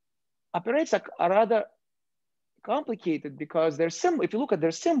operators are rather complicated because they're if you look at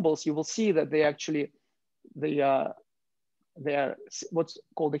their symbols, you will see that they actually, they are what's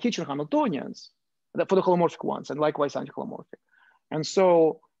called the Hitchin Hamiltonians for the holomorphic ones, and likewise anti-holomorphic. And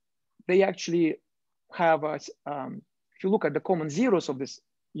so they actually have a, if you look at the common zeros of this,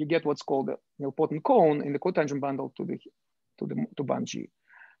 you get what's called the nilpotent cone in the cotangent bundle to band G.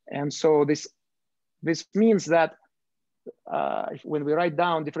 And so this means that when we write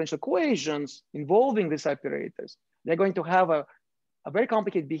down differential equations involving these operators, they're going to have a very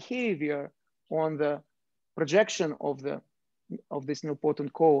complicated behavior on the projection of this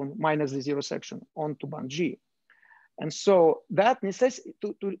nilpotent cone minus the zero section onto band G. And so that necessitates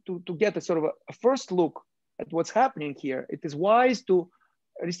to get a sort of a first look at what's happening here, it is wise to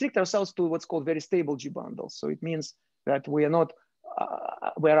restrict ourselves to what's called very stable G bundles. So it means that we are not,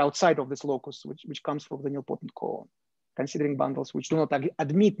 we're outside of this locus, which comes from the nilpotent cone, considering bundles which do not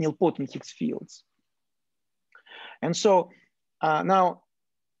admit nilpotent Higgs fields. And so now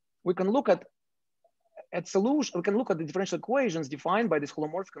we can look at solution, we can look at the differential equations defined by these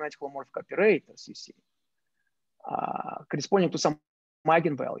holomorphic and anti-holomorphic operators, you see, corresponding to some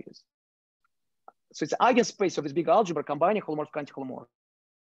eigenvalues. So it's an eigenspace of this big algebra combining holomorphic and anti-holomorphic,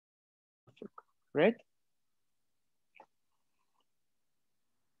 right?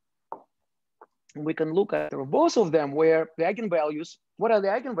 And we can look at both of them where the eigenvalues, what are the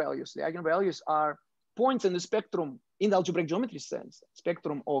eigenvalues? The eigenvalues are points in the spectrum, in the algebraic geometry sense,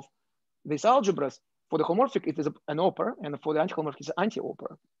 spectrum of these algebras. For the holomorphic, it is an oper, and for the anti-holomorphic, it's an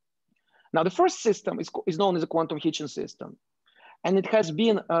anti-oper. Now, the first system is known as a quantum Hitchin system. And it has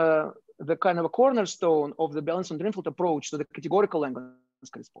been the kind of a cornerstone of the Bellingson-Drinfeld approach to the categorical Langlands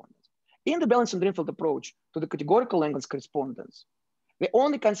correspondence. In the Bellingson-Drinfeld approach to the categorical Langlands correspondence, they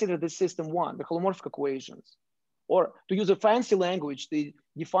only consider this system one, the holomorphic equations. Or to use a fancy language, they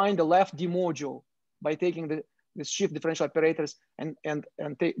define the left D module by taking the shift differential operators and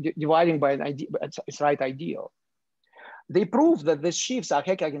dividing by its right ideal. They prove that these shifts are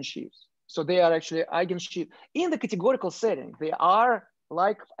Hecke eigenshifts. So they are actually eigenshifts. In the categorical setting, they are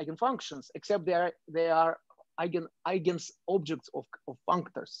like eigenfunctions, except they are eigens objects of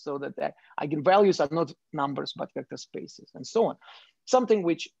functors, so that the eigenvalues are not numbers, but vector spaces, and so on. Something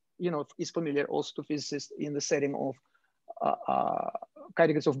which is familiar also to physicists in the setting of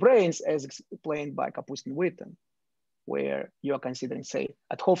categories of branes, as explained by Kapustin-Witten, where you are considering, say,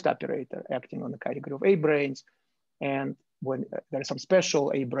 a 't Hooft operator acting on the category of A branes, and when there are some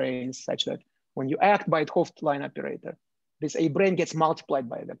special A branes such that when you act by a 't Hooft line operator, this A brane gets multiplied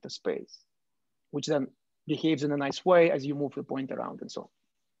by a vector space, which then behaves in a nice way as you move the point around and so on.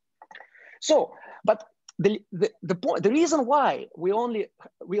 So, but the reason why we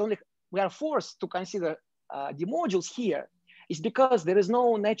are forced to consider the modules here is because there is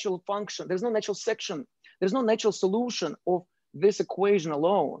no natural function, there's no natural section, there's no natural solution of this equation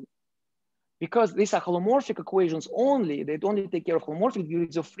alone. Because these are holomorphic equations only, they only take care of holomorphic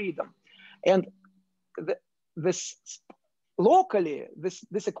degrees of freedom. And locally,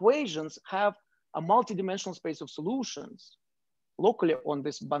 these equations have a multi-dimensional space of solutions locally on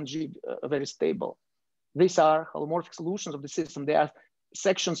this band G, very stable. These are holomorphic solutions of the system. They are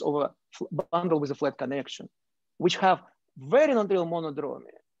sections of a bundle with a flat connection, which have very non-trivial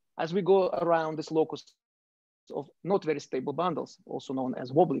monodromy as we go around this locus of not very stable bundles, also known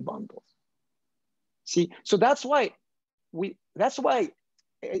as wobbly bundles. See, so that's why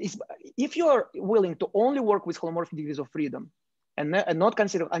if you're willing to only work with holomorphic degrees of freedom and not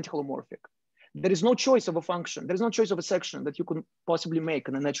consider anti-holomorphic, there is no choice of a function. There is no choice of a section that you could possibly make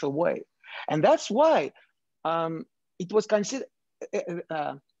in a natural way. And that's why it was considered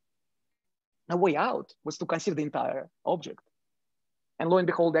a way out was to consider the entire object. And lo and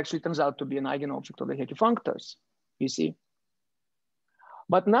behold, actually turns out to be an eigenobject of the Hecke functors, you see.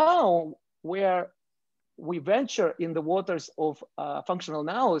 But now where we venture in the waters of functional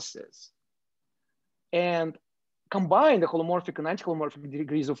analysis and combine the holomorphic and anti-holomorphic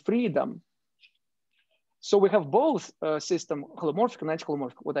degrees of freedom. So we have both system, holomorphic and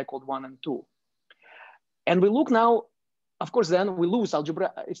anti-holomorphic, what I called 1 and 2. And we look now, of course, then we lose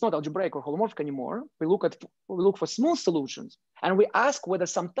algebra. It's not algebraic or holomorphic anymore. We look for smooth solutions, and we ask whether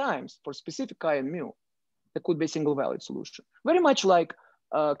sometimes for specific chi and mu, there could be a single valued solution. Very much like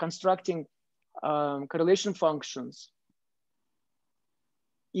constructing correlation functions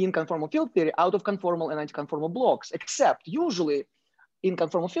in conformal field theory out of conformal and anti-conformal blocks, except usually in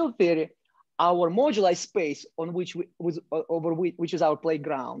conformal field theory, our moduli space on which which is our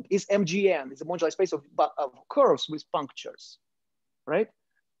playground is MGN, is a moduli space of curves with punctures, right?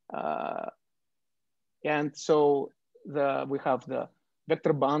 And so we have the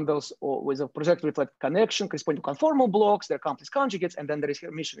vector bundles with a projective reflect connection corresponding to conformal blocks, they're complex conjugates, and then there is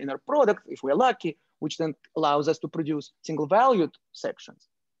Hermitian inner product, if we're lucky, which then allows us to produce single valued sections,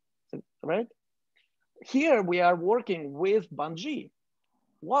 right? Here we are working with Banji.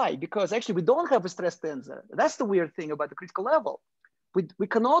 Why? Because actually we don't have a stress tensor. That's the weird thing about the critical level. We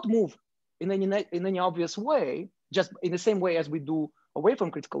cannot move in any obvious way, just in the same way as we do away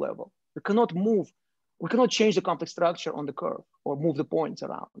from critical level. We cannot move, we cannot change the complex structure on the curve or move the points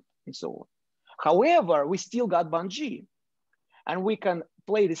around and so on. However, we still got Banji, and we can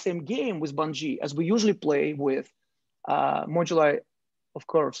play the same game with Banji as we usually play with moduli of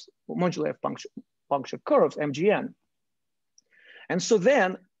curves, moduli of puncture curves, MGN. And so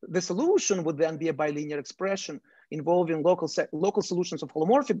then the solution would then be a bilinear expression involving local solutions of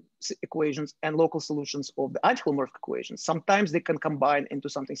holomorphic equations and local solutions of the anti-holomorphic equations. Sometimes they can combine into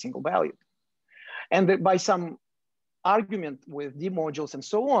something single valued. And by some argument with D modules and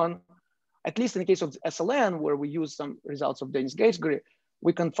so on, at least in the case of SLN, where we use some results of Dennis-Gates-Gray,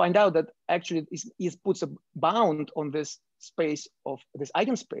 we can find out that actually it puts a bound on this space of this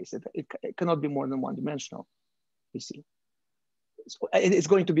eigenspace. It cannot be more than one dimensional, you see. It's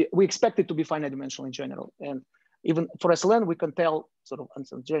going to be, we expect it to be finite dimensional in general. And even for SLN, we can tell sort of on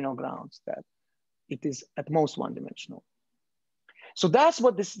some general grounds that it is at most one dimensional. So that's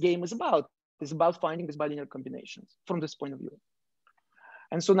what this game is about. It's about finding these bilinear combinations from this point of view.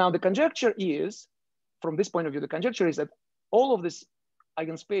 And so now the conjecture is, from this point of view, the conjecture is that all of these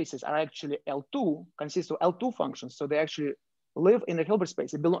eigenspaces are actually L2, consist of L2 functions. So they actually live in a Hilbert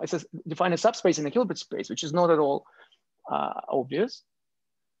space. It define a subspace in a Hilbert space, which is not at all obvious.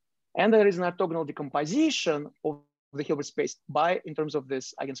 And there is an orthogonal decomposition of the Hilbert space in terms of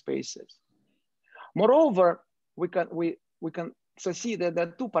these eigenspaces. Moreover, we can see that there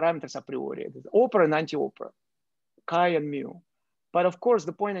are two parameters a priori, opera and anti-opera, chi and mu. But of course,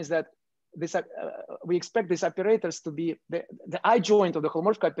 the point is that this we expect these operators to be the I joint of the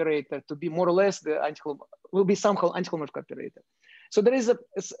holomorphic operator to be more or less will be somehow anti-holomorphic operator. So there is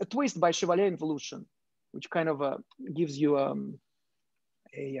a twist by Chevalier involution, which kind of gives you a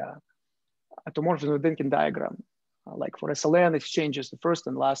automorphism of Dynkin diagram. Like for SLN, it changes the first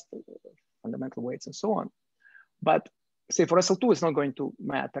and last fundamental weights and so on. But say for SL2, it's not going to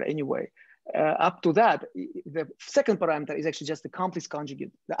matter anyway. Up to that, the second parameter is actually just the complex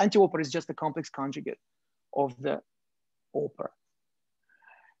conjugate. The anti-opera is just the complex conjugate of the opera.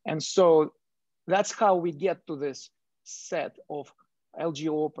 And so that's how we get to this set of LG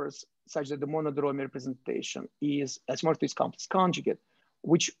operas such that the monodromy representation is isomorphic to its complex conjugate,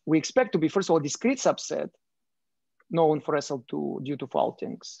 which we expect to be, first of all, a discrete subset known for SL2 due to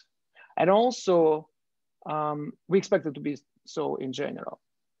faultings. And also, we expect it to be so in general.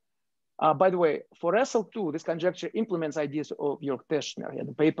 By the way, for SL2, this conjecture implements ideas of Jörg Teschner. He had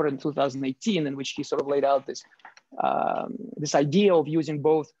a paper in 2018 in which he sort of laid out this, this idea of using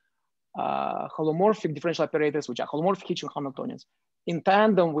both holomorphic differential operators, which are holomorphic Hitching Hamiltonians, in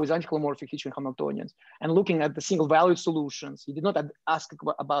tandem with anti-holomorphic Hitching Hamiltonians, and looking at the single valued solutions. He did not ask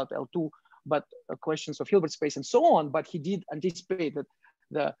about L2, but questions of Hilbert space and so on, but he did anticipate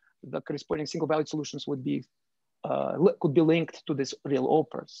that the corresponding single valued solutions would be, could be linked to these real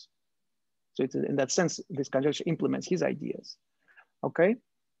operas. So it's, in that sense, this conjecture implements his ideas, okay?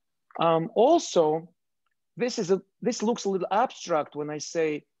 Also, this looks a little abstract when I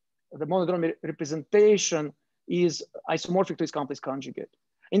say the monodromy representation is isomorphic to its complex conjugate.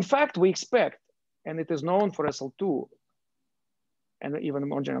 In fact, we expect, and it is known for SL2, and even a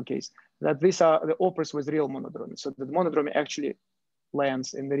more general case, that these are the operas with real monodromy. So the monodromy actually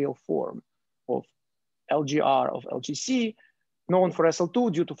lands in the real form of LGR of LGC, known for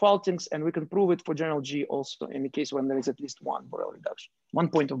SL2 due to faultings, and we can prove it for general G also in the case when there is at least one Borel reduction, 1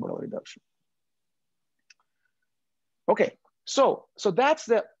 point of Borel reduction. Okay, so that's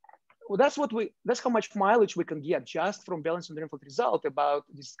how much mileage we can get just from balanced Dirichlet result about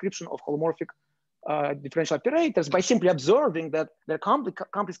the description of holomorphic differential operators by simply observing that their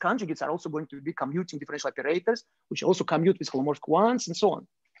complex conjugates are also going to be commuting differential operators, which also commute with holomorphic ones and so on.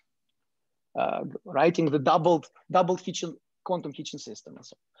 Writing the doubled Hitchin quantum Hitchin system and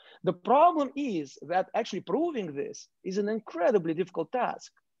so on. The problem is that actually proving this is an incredibly difficult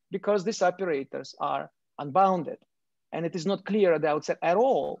task because these operators are unbounded, and it is not clear at the outset at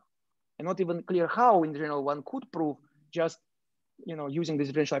all, and not even clear how in general one could prove just using these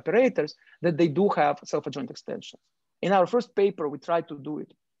differential operators that they do have self-adjoint extensions. In our first paper, we tried to do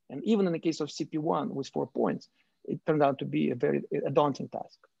it. And even in the case of CP1 with 4 points, it turned out to be a daunting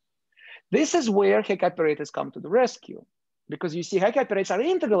task. This is where Hecke operators come to the rescue, because you see Hecke operators are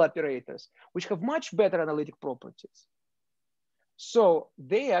integral operators, which have much better analytic properties. So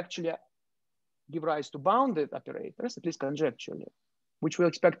they actually give rise to bounded operators, at least conjecturally, which we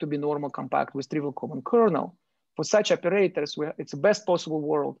expect to be normal compact with trivial common kernel. For such operators, it's the best possible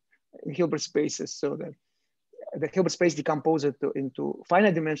world in Hilbert spaces, so that the Hilbert space decomposes into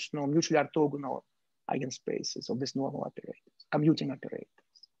finite dimensional mutually orthogonal eigenspaces of these normal operators, commuting operators.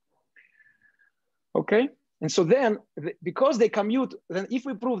 Okay, and so then because they commute, then if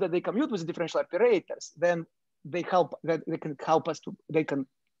we prove that they commute with the differential operators, then they can help us to,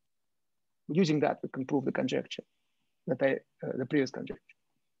 using that, we can prove the conjecture, the previous conjecture.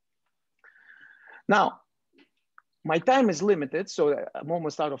 Now, my time is limited, so I'm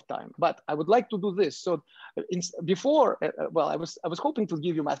almost out of time, but I would like to do this. So before, well, I was hoping to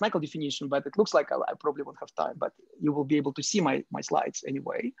give you mathematical definition, but it looks like I probably won't have time, but you will be able to see my slides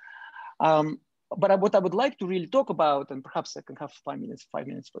anyway. But what I would like to really talk about, and perhaps I can have 5 minutes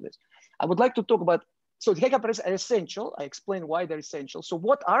for this. I would like to talk about, so the Hecke operators are essential. I explain why they're essential. So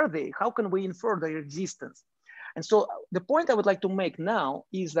what are they? How can we infer their existence? And so the point I would like to make now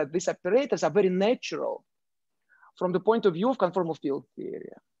is that these operators are very natural from the point of view of conformal field theory,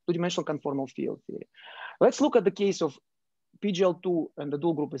 two-dimensional conformal field theory. Let's look at the case of PGL2 and the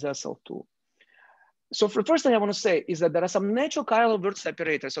dual group is SL2. So for the first thing I want to say is that there are some natural chiral vertex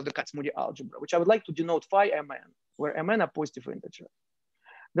operators of the Kac-Moody algebra, which I would like to denote phi mn, where mn are positive integer.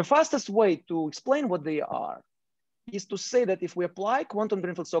 The fastest way to explain what they are is to say that if we apply quantum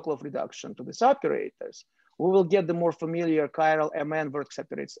Greenfield-Sokolov reduction to these operators, we will get the more familiar chiral mn vertex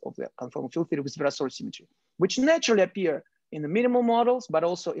operators of the conformal field theory with Virasoro symmetry, which naturally appear in the minimal models, but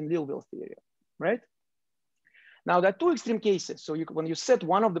also in Liouville theory, right? Now there are two extreme cases. So when you set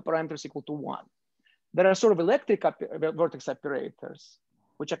one of the parameters equal to 1, there are sort of electric vertex operators,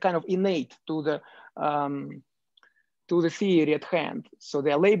 which are kind of innate to the theory at hand. So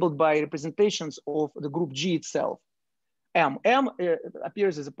they are labeled by representations of the group G itself. M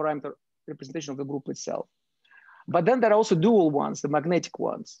appears as a parameter representation of the group itself. But then there are also dual ones, the magnetic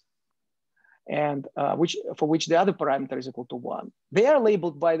ones, and for which the other parameter is equal to 1. They are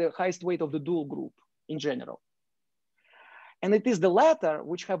labeled by the highest weight of the dual group in general. And it is the latter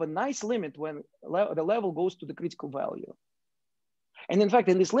which have a nice limit when the level goes to the critical value. And in fact,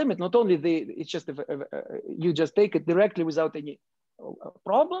 in this limit, not only it's just you just take it directly without any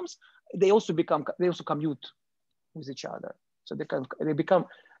problems, they also commute with each other. So they kind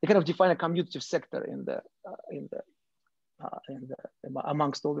of define a commutative sector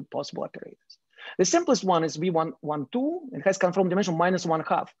amongst all the possible operators. The simplest one is V112. It has conformal dimension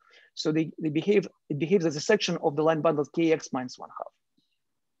 -1/2. So it behaves as a section of the line bundle Kx -1/2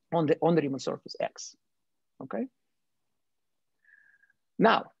 on the Riemann surface X. Okay.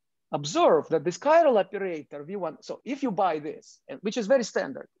 Now observe that this chiral operator V1. So if you buy this, which is very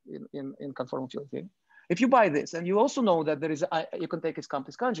standard in conformal field theory, if you buy this, and you also know that there is you can take its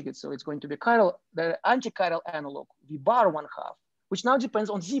complex conjugate, so it's going to be the anti-chiral analog V bar 1/2, which now depends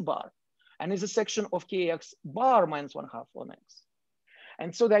on Z bar, and is a section of Kx bar -1/2 on X.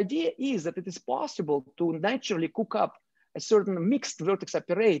 And so the idea is that it is possible to naturally cook up a certain mixed vertex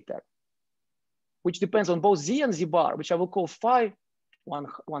operator, which depends on both Z and Z bar, which I will call phi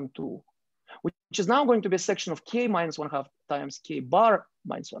 112, which is now going to be a section of K -1/2 times K bar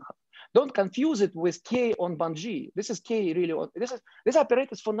 -1/2. Don't confuse it with K on band G. This is K really. This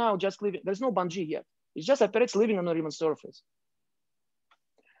operator is for now just living. There's no band G yet. It's just operators living on a Riemann surface.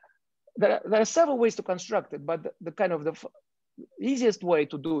 there are several ways to construct it, but the kind of the easiest way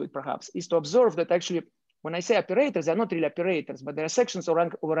to do it perhaps is to observe that actually, when I say operators, they're not really operators, but there are sections of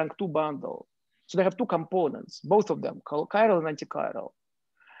rank 2 bundle. So they have two components, both of them, chiral and antichiral.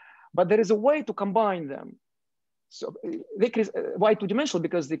 But there is a way to combine them. So why two-dimensional?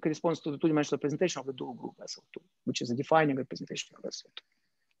 Because they correspond to the two-dimensional representation of the dual group SL2, which is a defining representation of SL2.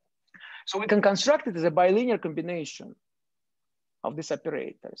 So we can construct it as a bilinear combination of these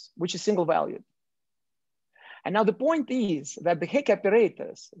operators, which is single valued. And now the point is that the Hecke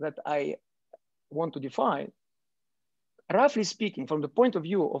operators that I want to define, roughly speaking, from the point of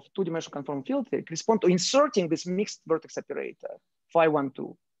view of two-dimensional conformal field theory, correspond to inserting this mixed vertex operator, phi 1,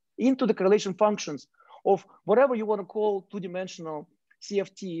 2, into the correlation functions of whatever you want to call two-dimensional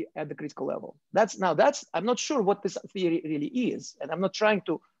CFT at the critical level. I'm not sure what this theory really is, and I'm not trying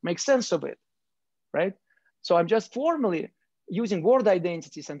to make sense of it, right? So I'm just formally using word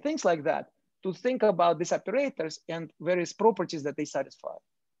identities and things like that to think about these operators and various properties that they satisfy.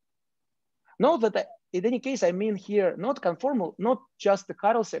 Note that in any case, I mean here, not conformal, not just the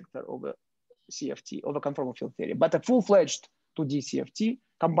chiral sector of a CFT, of a conformal field theory, but a full-fledged 2D CFT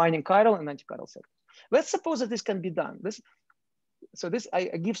combining chiral and antichiral sectors. Let's suppose that this can be done. I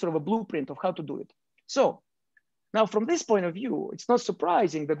give sort of a blueprint of how to do it. So now from this point of view, it's not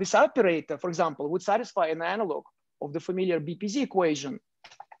surprising that this operator, for example, would satisfy an analog of the familiar BPZ equation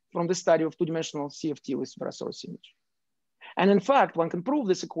from the study of two-dimensional CFT with Virasoro image. And in fact, one can prove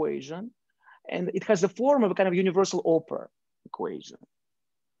this equation, and it has the form of a kind of universal OPER equation.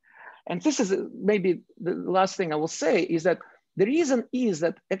 And this is maybe the last thing I will say is that the reason is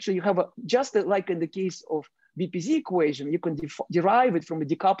that actually you have just like in the case of BPZ equation, you can derive it from a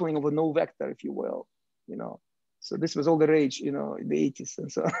decoupling of a null vector, if you will, So this was all the rage, in the 80s and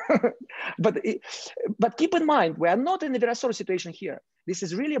so on. but keep in mind, we are not in the Virasoro situation here. This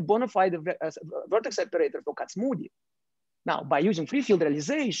is really a bona fide vertex operator for Kac-Moody. Now, by using free field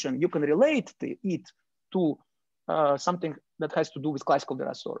realization, you can relate it to something that has to do with classical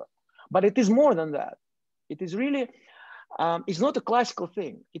Virasoro. But it is more than that. It is really, it's not a classical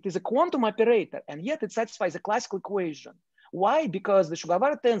thing. It is a quantum operator, and yet it satisfies a classical equation. Why? Because the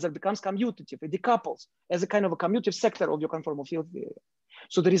Sugawara tensor becomes commutative. It decouples as a kind of a commutative sector of your conformal field theory.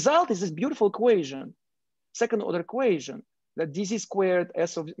 So the result is this beautiful equation, second order equation, that dz squared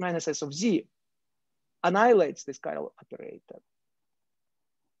s of minus s of z annihilates this chiral operator,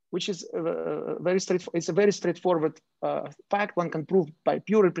 which is it's a very straightforward fact one can prove by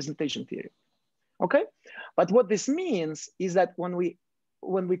pure representation theory. Okay, but what this means is that when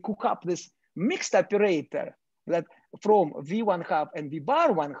we cook up this mixed operator that from V1/2 and V bar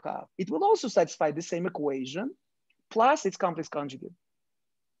 1/2, it will also satisfy the same equation plus its complex conjugate.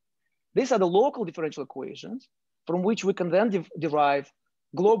 These are the local differential equations from which we can then derive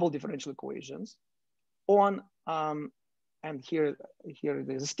global differential equations on, and here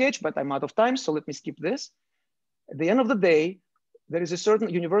there's a sketch, but I'm out of time, so let me skip this. At the end of the day, there is a certain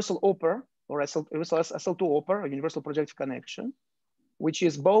universal OPER, or SL2 OPER, a universal projective connection, which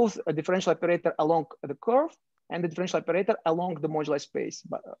is both a differential operator along the curve and the differential operator along the modular space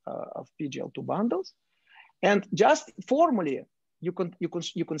of PGL2 bundles. And just formally, you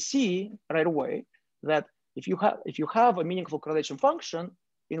can see right away that if you have a meaningful correlation function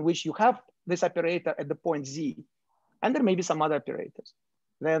in which you have this operator at the point Z, and there may be some other operators,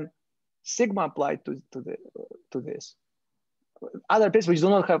 then sigma applied to this. Other operators which do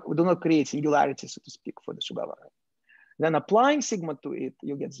not create singularity, so to speak, for the Sugawara. Then applying sigma to it,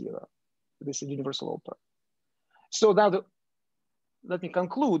 you get 0. This is universal OPER. So now let me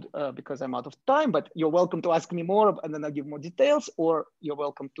conclude because I'm out of time, but you're welcome to ask me more and then I'll give more details, or you're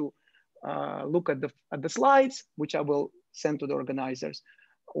welcome to look at the slides, which I will send to the organizers,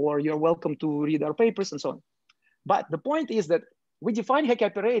 or you're welcome to read our papers and so on. But the point is that we define Hecke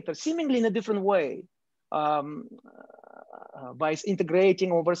operator seemingly in a different way by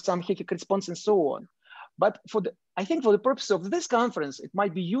integrating over some Hecke correspondence and so on. But I think for the purpose of this conference, it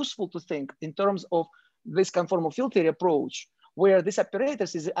might be useful to think in terms of this conformal field theory approach, where these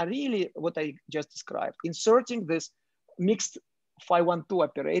operators are really what I just described, inserting this mixed phi 1/2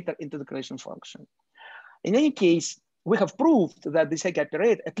 operator into the correlation function. In any case, we have proved that this Hecke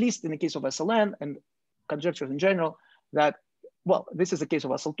operator, at least in the case of SLN and conjectures in general, that, well, this is the case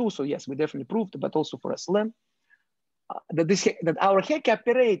of SL2, so yes, we definitely proved, but also for SLN, that our Hecke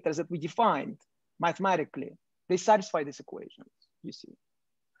operators that we defined mathematically, they satisfy these equations, you see.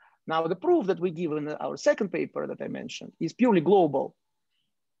 Now, the proof that we give in our second paper that I mentioned is purely global,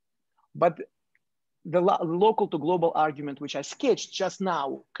 but the local to global argument, which I sketched just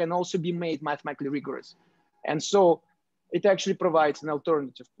now, can also be made mathematically rigorous. And so it actually provides an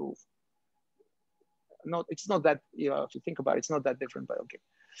alternative proof. it's not that, if you think about it, it's not that different, but okay.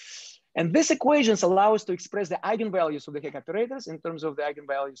 And these equations allow us to express the eigenvalues of the Hecke operators in terms of the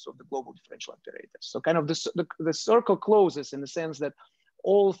eigenvalues of the global differential operators. So kind of the circle closes in the sense that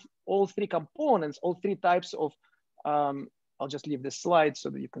all three components, all three types of, I'll just leave this slide so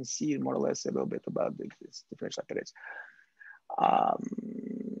that you can see more or less a little bit about this differential operators.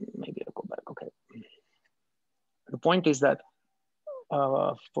 Maybe I'll go back, okay. The point is that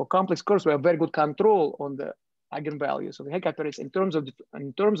for complex curves, we have very good control on the eigenvalues of the Hecke operators in terms of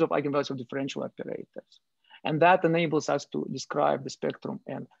eigenvalues of differential operators. And that enables us to describe the spectrum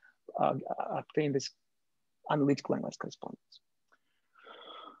and obtain this analytic Langlands correspondence.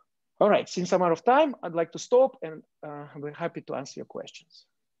 All right, since I'm out of time, I'd like to stop and I'm happy to answer your questions.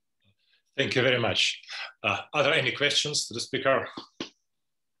 Thank you very much. Are there any questions to the speaker?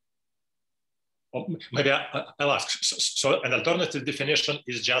 Or maybe I'll ask. So an alternative definition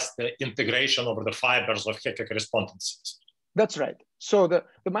is just the integration over the fibers of Hecke correspondences. That's right. So the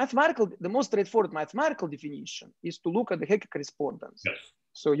most straightforward mathematical definition is to look at the Hecke correspondence. Yes.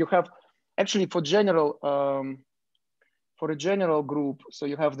 So you have actually for a general group, so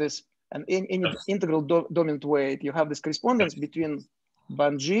you have this an integral dominant weight. You have this correspondence between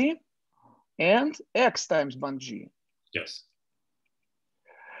band G and X times band G. Yes.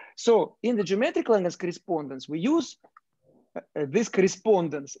 So in the geometric Langlands correspondence, we use this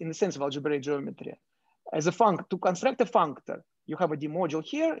correspondence in the sense of algebraic geometry as a function to construct a functor. You have a D module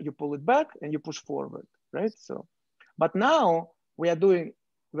here, you pull it back and you push forward, right? So, but now we are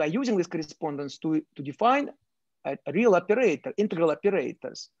using this correspondence to define a real operator, integral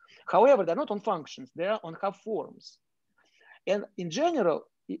operators. However, they're not on functions, they're on half forms. And in general,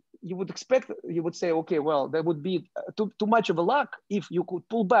 you would say, okay, well, there would be too much of a luck if you could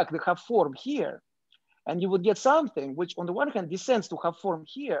pull back the half form here, and you would get something which on the one hand descends to half form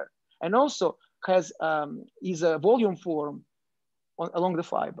here, and also is a volume form along the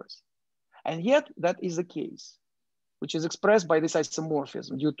fibers. And yet that is the case, which is expressed by this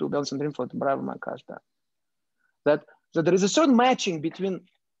isomorphism due to Bellingson-Drinford and Braverman-Kashdan. That there is a certain matching between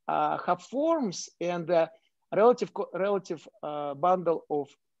half forms and the relative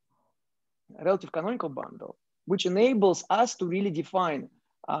canonical bundle, which enables us to really define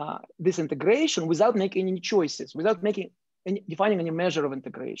this integration without making any choices, without defining any measure of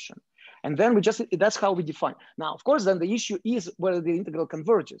integration. And then that's how we define. Now, of course, then the issue is whether the integral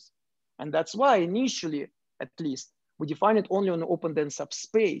converges. And that's why initially, at least, we define it only on the open dense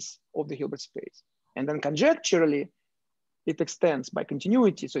subspace of the Hilbert space. And then conjecturally, it extends by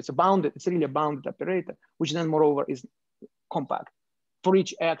continuity. So it's really a bounded operator, which then moreover is compact for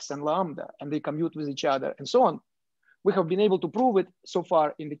each X and lambda, and they commute with each other and so on. We have been able to prove it so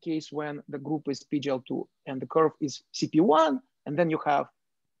far in the case when the group is PGL2 and the curve is CP1, and then you have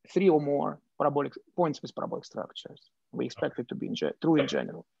 3 or more parabolic points with parabolic structures. We expect it to be true in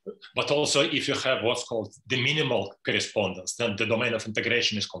general. But also if you have what's called the minimal correspondence, then the domain of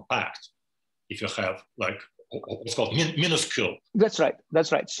integration is compact. If you have like what's called minuscule. That's right,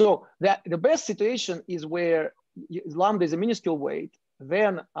 that's right. So the best situation is where lambda is a minuscule weight,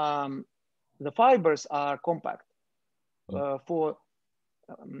 then the fibers are compact. So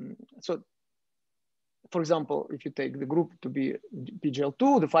for example, if you take the group to be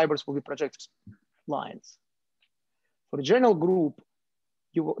PGL2, the fibers will be projective lines. For the general group,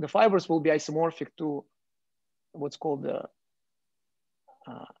 the fibers will be isomorphic to what's called the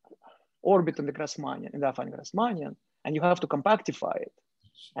orbit in the Grassmannian, in the affine Grassmannian, and you have to compactify it.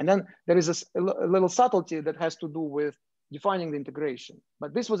 And then there is a little subtlety that has to do with defining the integration.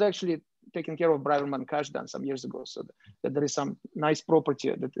 But this was actually taken care of Braverman-Kashdan some years ago, so that there is some nice property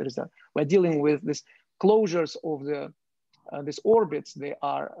that there is we're dealing with this closures of these orbits. They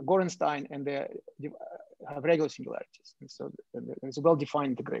are Gorenstein and they have regular singularities. And so there's a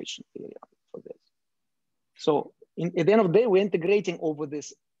well-defined integration theory for this. So at the end of the day, we're integrating over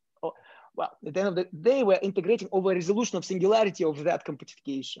this. Well, at the end of the day, we're integrating over a resolution of singularity of that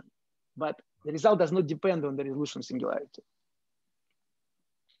compactification. But the result does not depend on the resolution of singularity.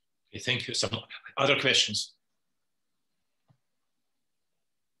 Okay, thank you. Some other questions?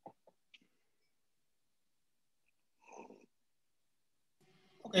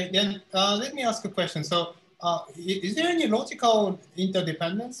 Okay, then let me ask a question. So is there any logical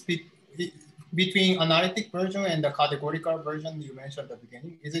interdependence between analytic version and the categorical version you mentioned at the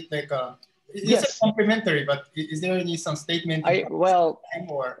beginning? Is it like it's complementary, but is there some statement? Well,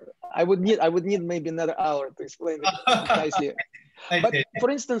 I would need maybe another hour to explain it precisely. But for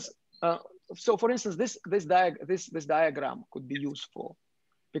instance, this diagram could be useful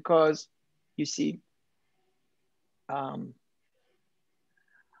because you see,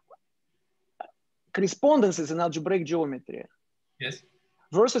 correspondences in algebraic geometry. Yes.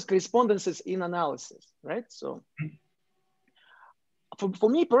 Versus correspondences in analysis, right? So for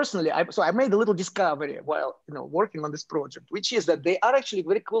me personally, I made a little discovery while working on this project, which is that they are actually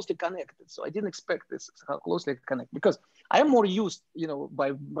very closely connected. So I didn't expect this, how closely connected, because I am more used,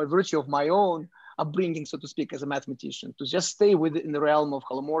 by virtue of my own upbringing, so to speak, as a mathematician, to just stay within the realm of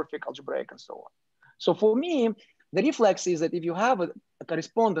holomorphic, algebraic, and so on. So for me, the reflex is that if you have a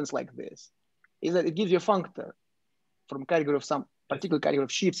correspondence like this, is that it gives you a functor from category of some particular category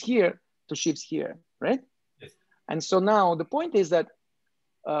of shifts here to shifts here, right? Yes. And so now the point is that,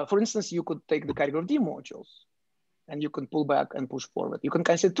 for instance, you could take the category of D modules and you can pull back and push forward. You can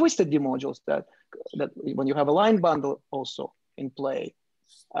consider twisted D modules that when you have a line bundle also in play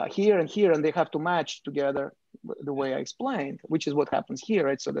here and here, and they have to match together the way I explained, which is what happens here,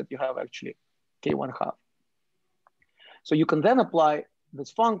 right? So that you have actually K1/2. So you can then apply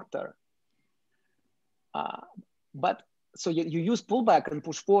this functor, but so you use pullback and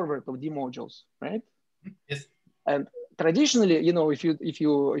push forward of D modules, right? Yes. And traditionally, if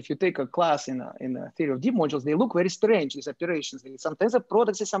you take a class in a theory of D modules, they look very strange, these operations. Sometimes the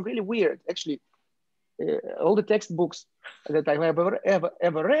products is some really weird. Actually, all the textbooks that I have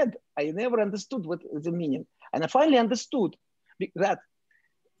ever read, I never understood what the meaning. And I finally understood that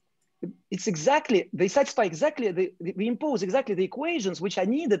it's exactly, they satisfy exactly, we impose exactly the equations which are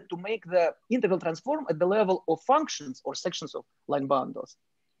needed to make the integral transform at the level of functions or sections of line bundles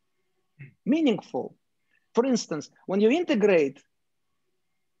meaningful. For instance, when you integrate,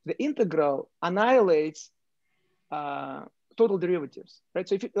 the integral annihilates total derivatives, right?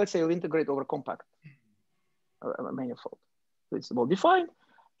 So if let's say you integrate over compact manifold, so it's well defined,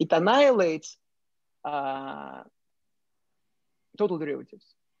 it annihilates total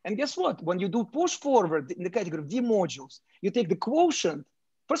derivatives. And guess what? When you do push forward in the category of D modules, you take the quotient.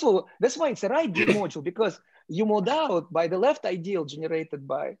 First of all, that's why it's a right D module, because you mod out by the left ideal generated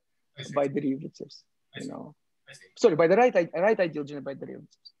by derivatives. Sorry, by the right ideal generated by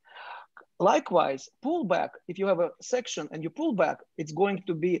derivatives. Likewise, pullback, if you have a section and you pull back, it's going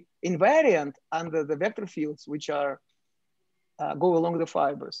to be invariant under the vector fields which are go along the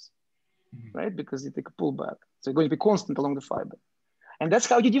fibers, right? Because you take a pullback. So it's going to be constant along the fiber. And that's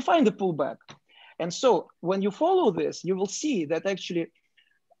how you define the pullback. And so when you follow this, you will see that actually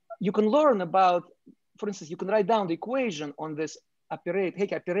you can learn about, for instance, you can write down the equation on this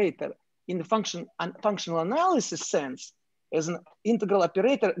Hecke operator in the functional analysis sense as an integral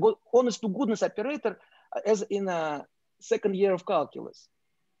operator, honest to goodness operator, as in a second year of calculus.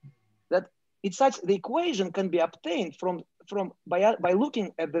 That it's such, the equation can be obtained by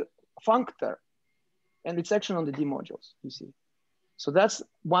looking at the functor and its action on the D modules, you see. So that's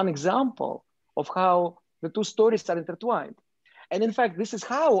one example of how the two stories are intertwined. And in fact, this is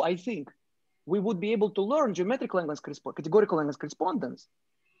how I think we would be able to learn geometric Langlands categorical Langlands correspondence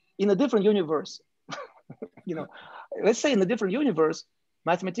in a different universe. Let's say in a different universe,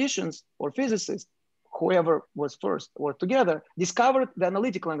 mathematicians or physicists, whoever was first or together, discovered the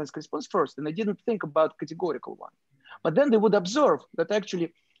analytic Langlands correspondence first, and they didn't think about categorical one. But then they would observe that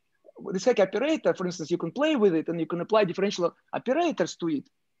actually this Hecke operator, for instance, you can play with it and you can apply differential operators to it.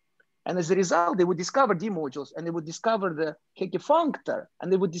 And as a result, they would discover D modules and they would discover the Hecke functor,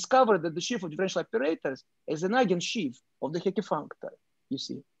 and they would discover that the sheaf of differential operators is an eigensheaf of the Hecke functor, you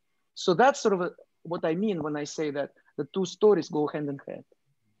see. So that's sort of what I mean when I say that the two stories go hand in hand.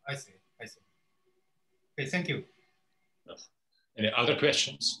 I see. Okay, thank you. Any other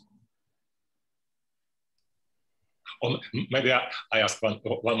questions? Or maybe I ask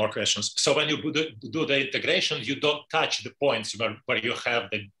one more question. So when you do the integration, you don't touch the points where you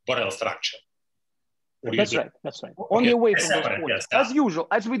have the Borel structure. That's right. Okay. Only away from those points, yes, as usual,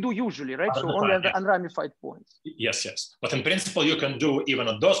 as we do usually, right? So only the unramified points. Yes. But in principle, you can do even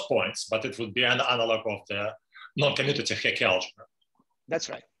on those points, but it would be an analog of the non-commutative Hecke algebra. That's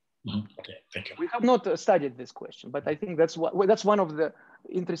right. Okay, thank you. We have not studied this question, but I think that's one of the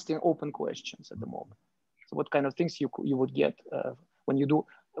interesting open questions at the moment. So what kind of things you would get when you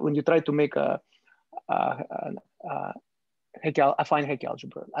try to make a fine Hecke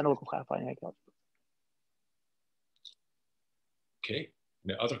algebra, analog of a fine Hecke algebra. Okay,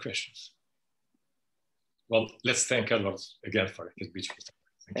 any other questions? Well, let's thank Edward again for his beautiful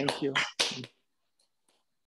time. Thank you.